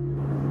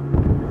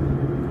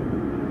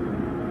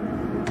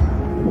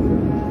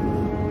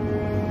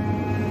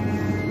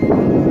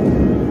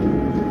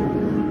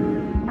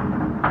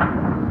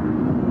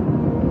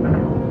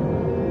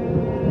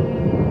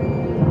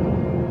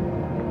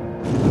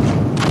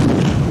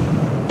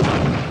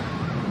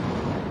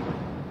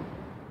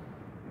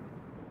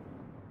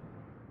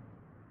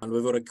 And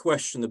we've got a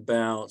question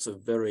about a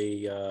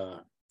very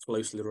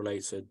closely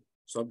related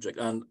subject.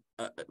 And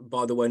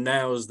by the way,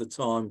 now is the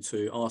time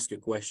to ask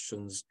your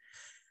questions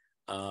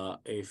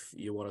if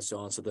you want us to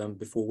answer them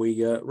before we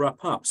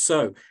wrap up.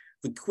 So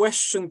the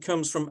question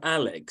comes from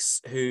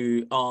Alex,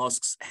 who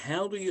asks,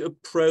 how do you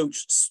approach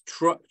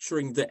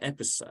structuring the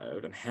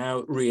episode and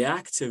how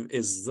reactive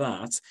is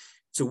that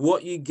to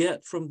what you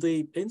get from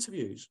the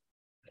interviews?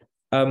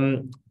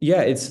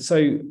 Yeah, it's so,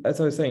 as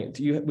I was saying,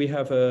 we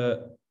have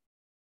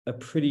a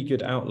pretty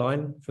good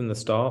outline from the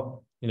start.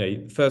 You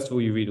know, first of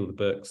all, you read all the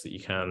books that you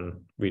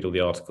can, read all the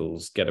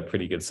articles, get a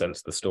pretty good sense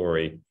of the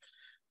story,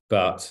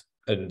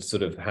 and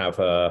sort of have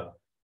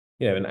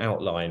an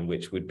outline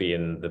which would be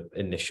in the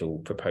initial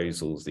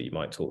proposals that you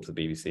might talk to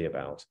the BBC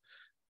about.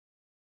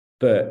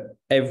 But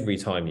every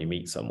time you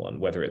meet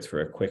someone, whether it's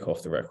for a quick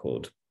off the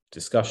record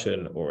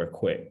discussion or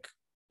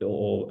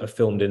a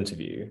filmed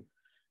interview,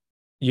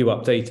 you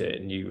update it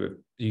and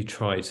you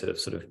try to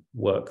sort of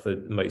work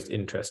the most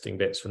interesting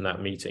bits from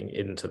that meeting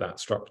into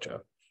that structure.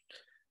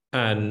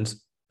 And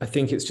I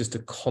think it's just a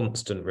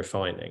constant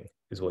refining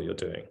is what you're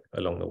doing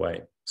along the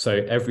way. So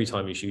every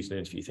time you shoot an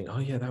interview, you think, oh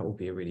yeah, that will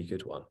be a really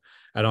good one.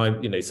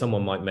 And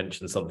someone might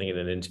mention something in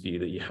an interview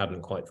that you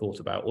hadn't quite thought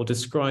about, or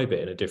describe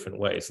it in a different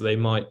way. So they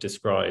might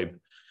describe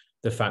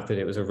the fact that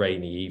it was a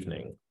rainy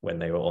evening when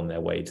they were on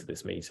their way to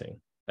this meeting.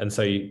 And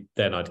so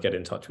then I'd get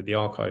in touch with the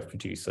archive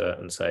producer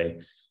and say,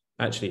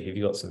 actually, have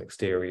you got some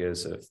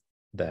exteriors of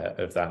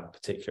that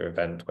particular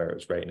event where it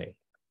was raining?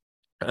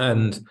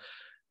 And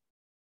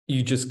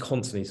you just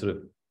constantly sort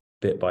of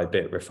bit by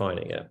bit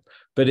refining it.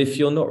 But if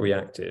you're not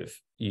reactive,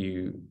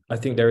 I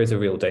think there is a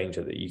real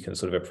danger that you can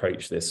sort of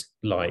approach this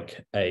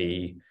like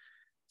a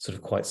sort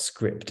of quite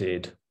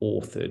scripted,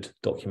 authored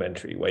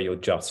documentary where you're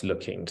just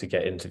looking to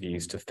get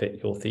interviews to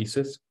fit your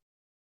thesis.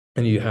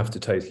 And you have to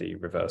totally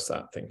reverse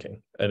that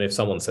thinking. And if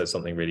someone says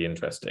something really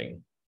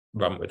interesting,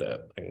 run with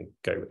it and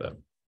go with it.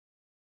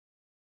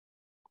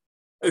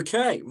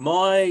 Okay,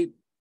 my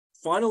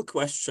final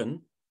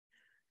question.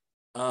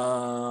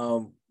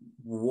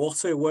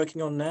 What are you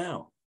working on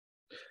now?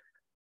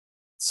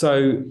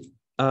 So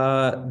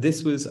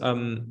this was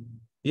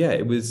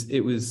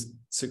it was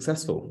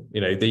successful.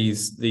 You know,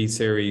 these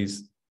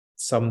series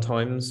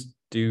sometimes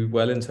do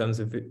well in terms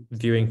of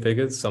viewing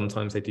figures,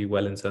 sometimes they do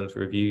well in terms of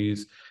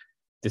reviews.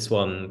 This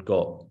one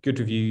got good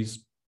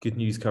reviews, good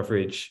news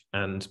coverage,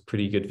 and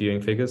pretty good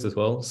viewing figures as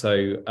well.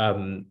 So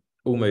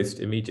almost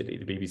immediately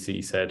the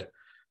BBC said,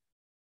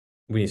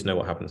 we need to know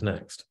what happens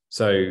next.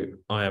 So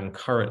I am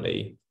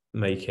currently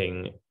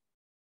making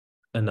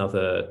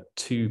another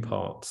 2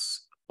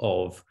 parts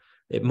of,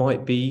 it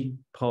might be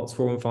parts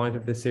 4 and 5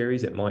 of this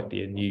series. It might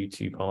be a new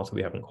 2-parter.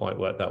 We haven't quite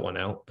worked that one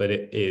out, but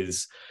it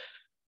is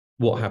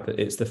what happened.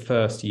 It's the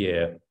first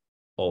year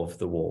of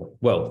the war.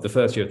 Well, the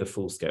first year of the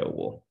full-scale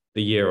war,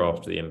 the year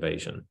after the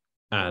invasion.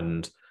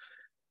 And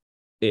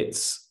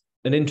it's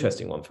an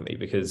interesting one for me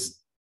because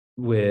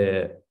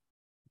we're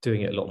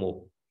doing it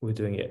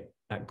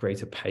at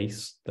greater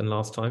pace than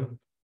last time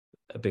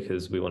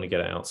because we want to get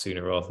it out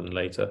sooner rather than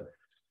later.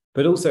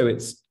 But also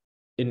it's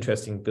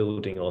interesting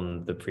building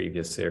on the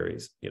previous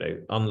series, you know,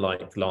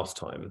 unlike last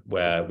time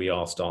where we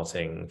are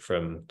starting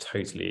from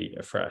totally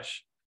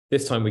afresh.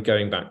 This time we're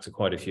going back to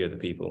quite a few of the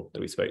people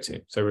that we spoke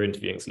to. So we're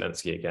interviewing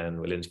Zelensky again.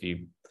 We will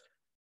interview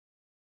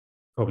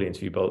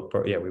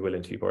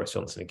Boris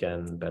Johnson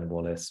again, Ben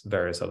Wallace,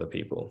 various other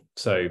people.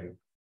 So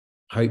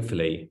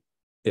hopefully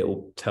it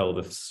will tell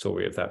the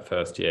story of that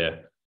first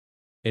year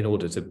in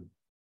order to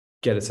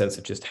get a sense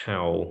of just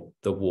how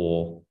the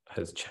war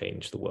has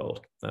changed the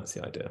world. That's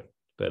the idea.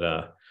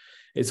 But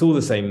it's all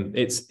the same.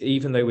 It's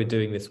even though we're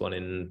doing this one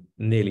in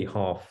nearly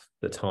half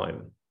the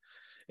time,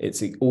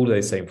 it's all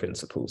those same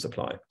principles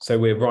apply. So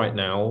we're right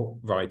now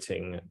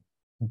writing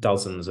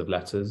dozens of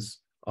letters.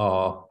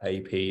 Our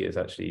AP is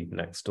actually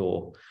next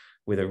door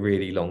with a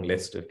really long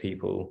list of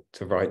people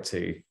to write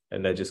to,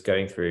 and they're just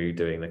going through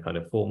doing the kind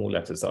of formal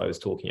letters that I was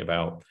talking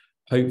about.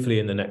 Hopefully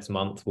in the next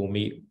month, we'll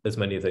meet as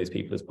many of those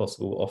people as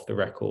possible off the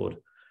record.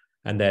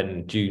 And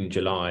then June,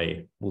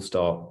 July, we'll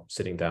start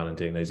sitting down and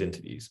doing those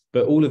interviews.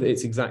 But all of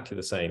it's exactly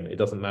the same. It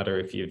doesn't matter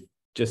if you've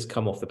just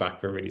come off the back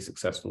of a really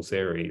successful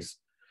series,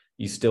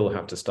 you still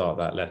have to start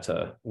that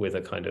letter with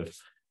a kind of,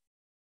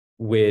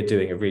 we're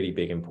doing a really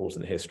big,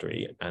 important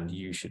history and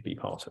you should be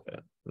part of it.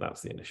 And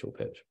that's the initial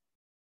pitch.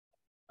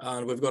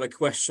 And we've got a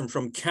question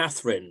from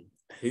Catherine,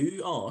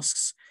 who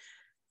asks,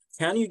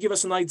 can you give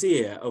us an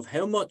idea of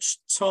how much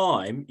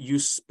time you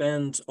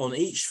spend on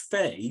each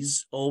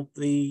phase of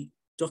the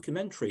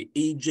documentary,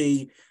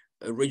 e.g.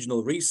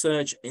 original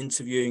research,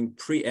 interviewing,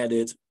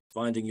 pre-edit,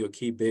 finding your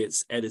key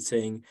bits,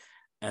 editing,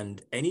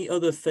 and any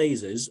other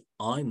phases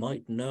I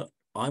might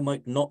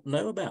not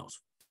know about?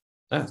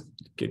 That's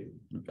good.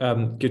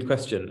 Good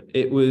question.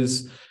 It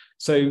was,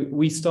 so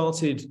we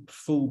started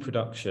full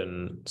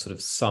production sort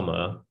of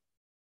summer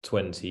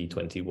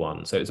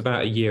 2021. So it's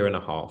about a year and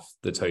a half,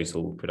 the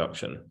total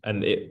production.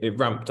 And it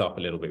ramped up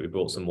a little bit. We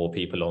brought some more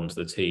people onto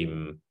the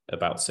team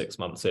about 6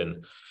 months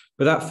in.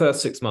 But that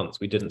first 6 months,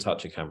 we didn't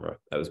touch a camera.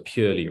 That was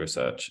purely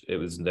research. There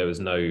was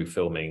no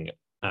filming.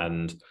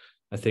 And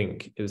I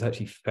think it was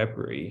actually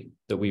February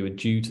that we were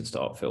due to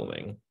start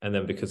filming. And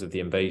then because of the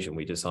invasion,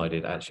 we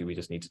decided actually we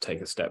just need to take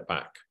a step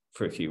back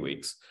for a few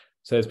weeks.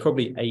 So it's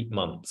probably 8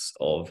 months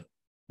of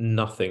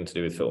nothing to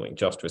do with filming,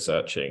 just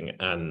researching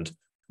and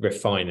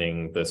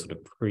refining the sort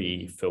of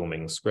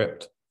pre-filming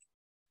script.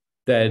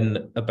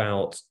 Then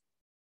about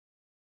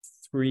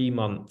 3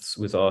 months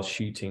was our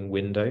shooting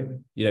window.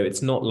 You know,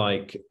 it's not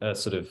like a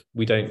sort of,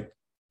 we don't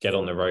get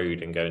on the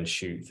road and go and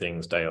shoot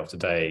things day after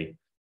day.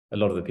 A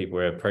lot of the people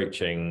we're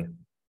approaching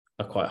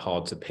are quite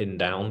hard to pin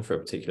down for a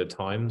particular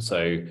time.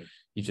 So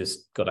you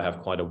just got to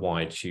have quite a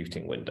wide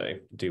shooting window,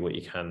 do what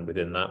you can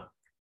within that.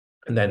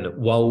 And then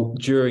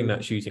during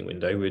that shooting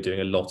window, we're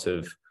doing a lot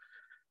of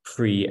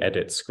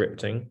pre-edit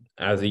scripting.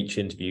 As each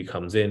interview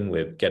comes in,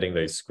 we're getting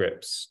those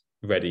scripts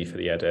ready for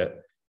the edit.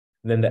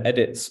 And then the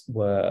edits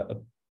were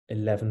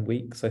 11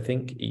 weeks, I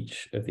think,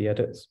 each of the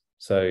edits.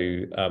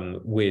 So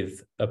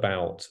with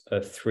about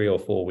a 3 or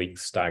 4 week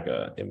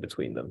stagger in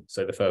between them.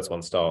 So the first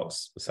one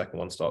starts, the second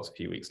one starts a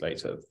few weeks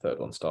later, the third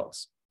one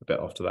starts a bit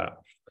after that.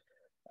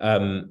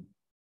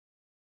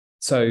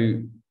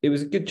 So it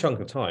was a good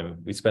chunk of time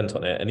we spent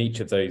on it, and each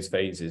of those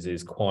phases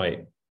is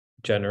quite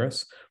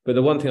generous. But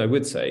the one thing I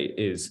would say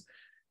is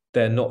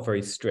they're not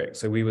very strict.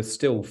 So we were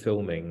still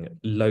filming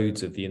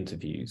loads of the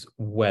interviews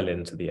well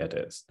into the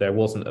edits. There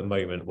wasn't a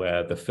moment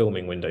where the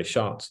filming window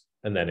shut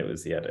and then it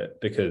was the edit,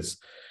 because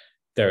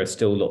there are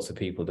still lots of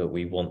people that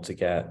we want to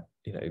get,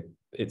 you know,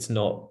 it's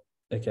not,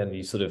 again,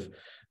 you sort of,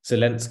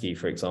 Zelensky,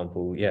 for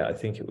example, yeah, I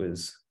think it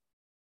was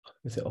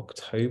it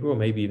October or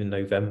maybe even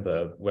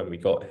November when we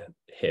got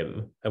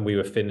him, and we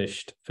were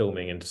finished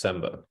filming in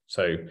December.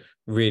 So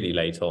really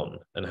late on,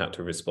 and had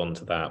to respond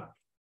to that.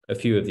 A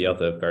few of the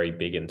other very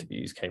big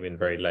interviews came in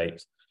very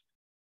late.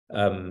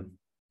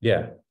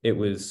 Yeah, it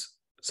was,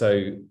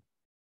 so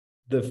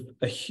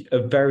a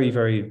very,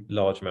 very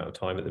large amount of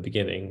time at the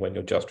beginning when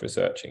you're just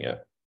researching it,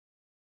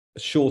 a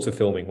shorter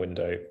filming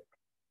window,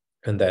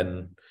 and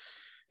then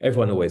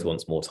everyone always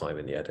wants more time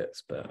in the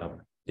edits, but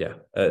yeah,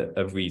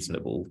 a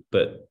reasonable,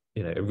 but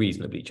you know, a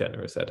reasonably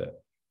generous edit.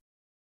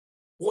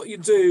 What you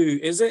do,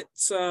 is it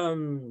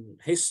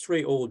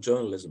history or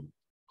journalism?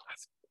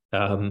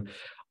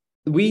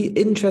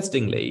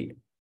 Interestingly,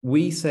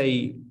 we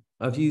say,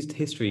 I've used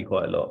history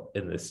quite a lot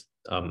in this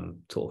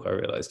talk, I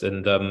realized,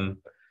 and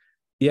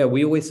yeah,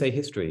 we always say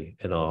history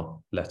in our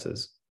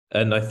letters,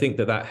 and I think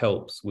that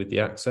helps with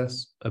the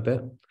access a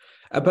bit.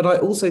 But I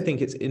also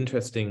think it's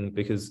interesting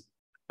because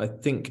I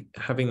think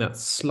having that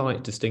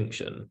slight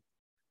distinction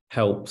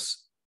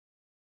helps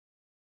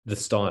the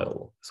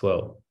style as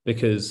well,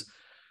 because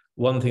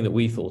one thing that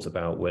we thought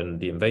about when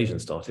the invasion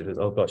started was,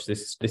 oh gosh,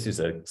 this is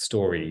a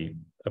story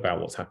about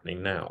what's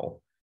happening now.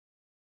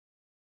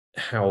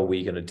 How are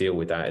we going to deal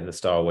with that in the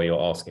style where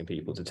you're asking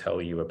people to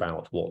tell you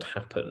about what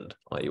happened,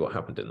 i.e. what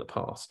happened in the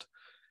past?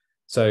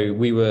 So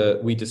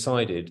we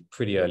decided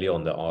pretty early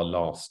on that our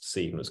last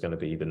scene was going to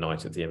be the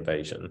night of the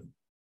invasion.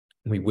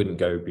 We wouldn't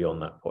go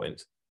beyond that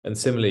point. And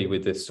similarly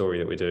with this story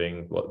that we're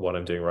doing, what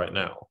I'm doing right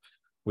now,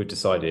 we've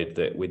decided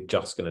that we're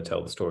just going to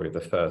tell the story of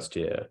the first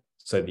year,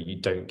 so that you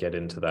don't get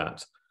into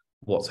that,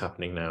 what's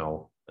happening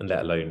now, and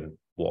let alone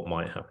what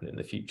might happen in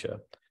the future.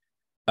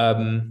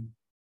 And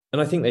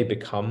I think they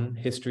become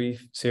history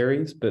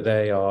series, but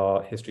they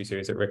are history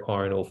series that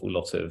require an awful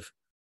lot of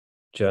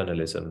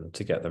journalism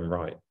to get them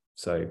right.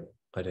 So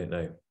I don't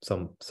know,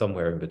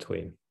 somewhere in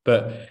between.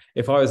 But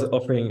if I was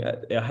offering,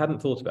 I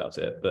hadn't thought about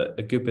it, but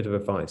a good bit of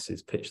advice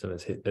is pitch them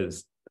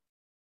as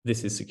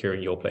this is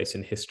securing your place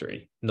in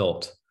history,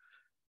 not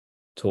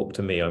talk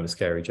to me, I'm a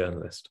scary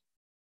journalist.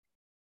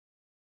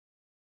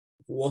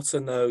 What a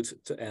note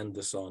to end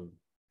this on.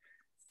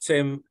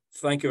 Tim,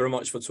 thank you very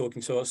much for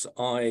talking to us.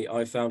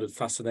 I found it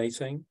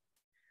fascinating.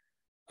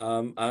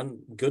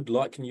 And good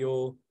luck in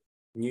your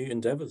new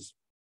endeavors.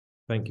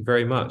 Thank you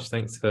very much.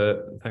 Thanks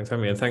for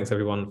having me, and thanks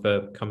everyone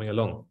for coming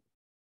along.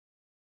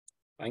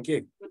 Thank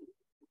you.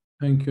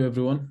 Thank you,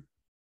 everyone.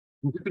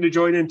 I'm just going to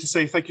join in to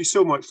say thank you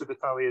so much to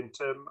Vitaly and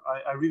Tim.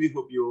 I really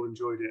hope you all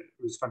enjoyed it.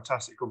 It was a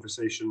fantastic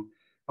conversation.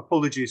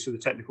 Apologies for the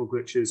technical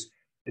glitches,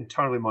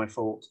 entirely my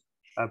fault.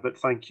 But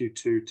thank you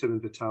to Tim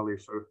and Vitaly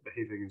for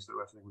behaving as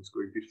though everything was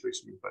going beautifully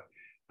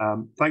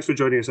smoothly. Thanks for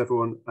joining us,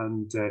 everyone,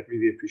 and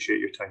really appreciate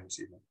your time this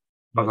evening.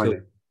 Bye-bye now.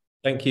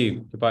 Thank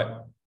you. Goodbye.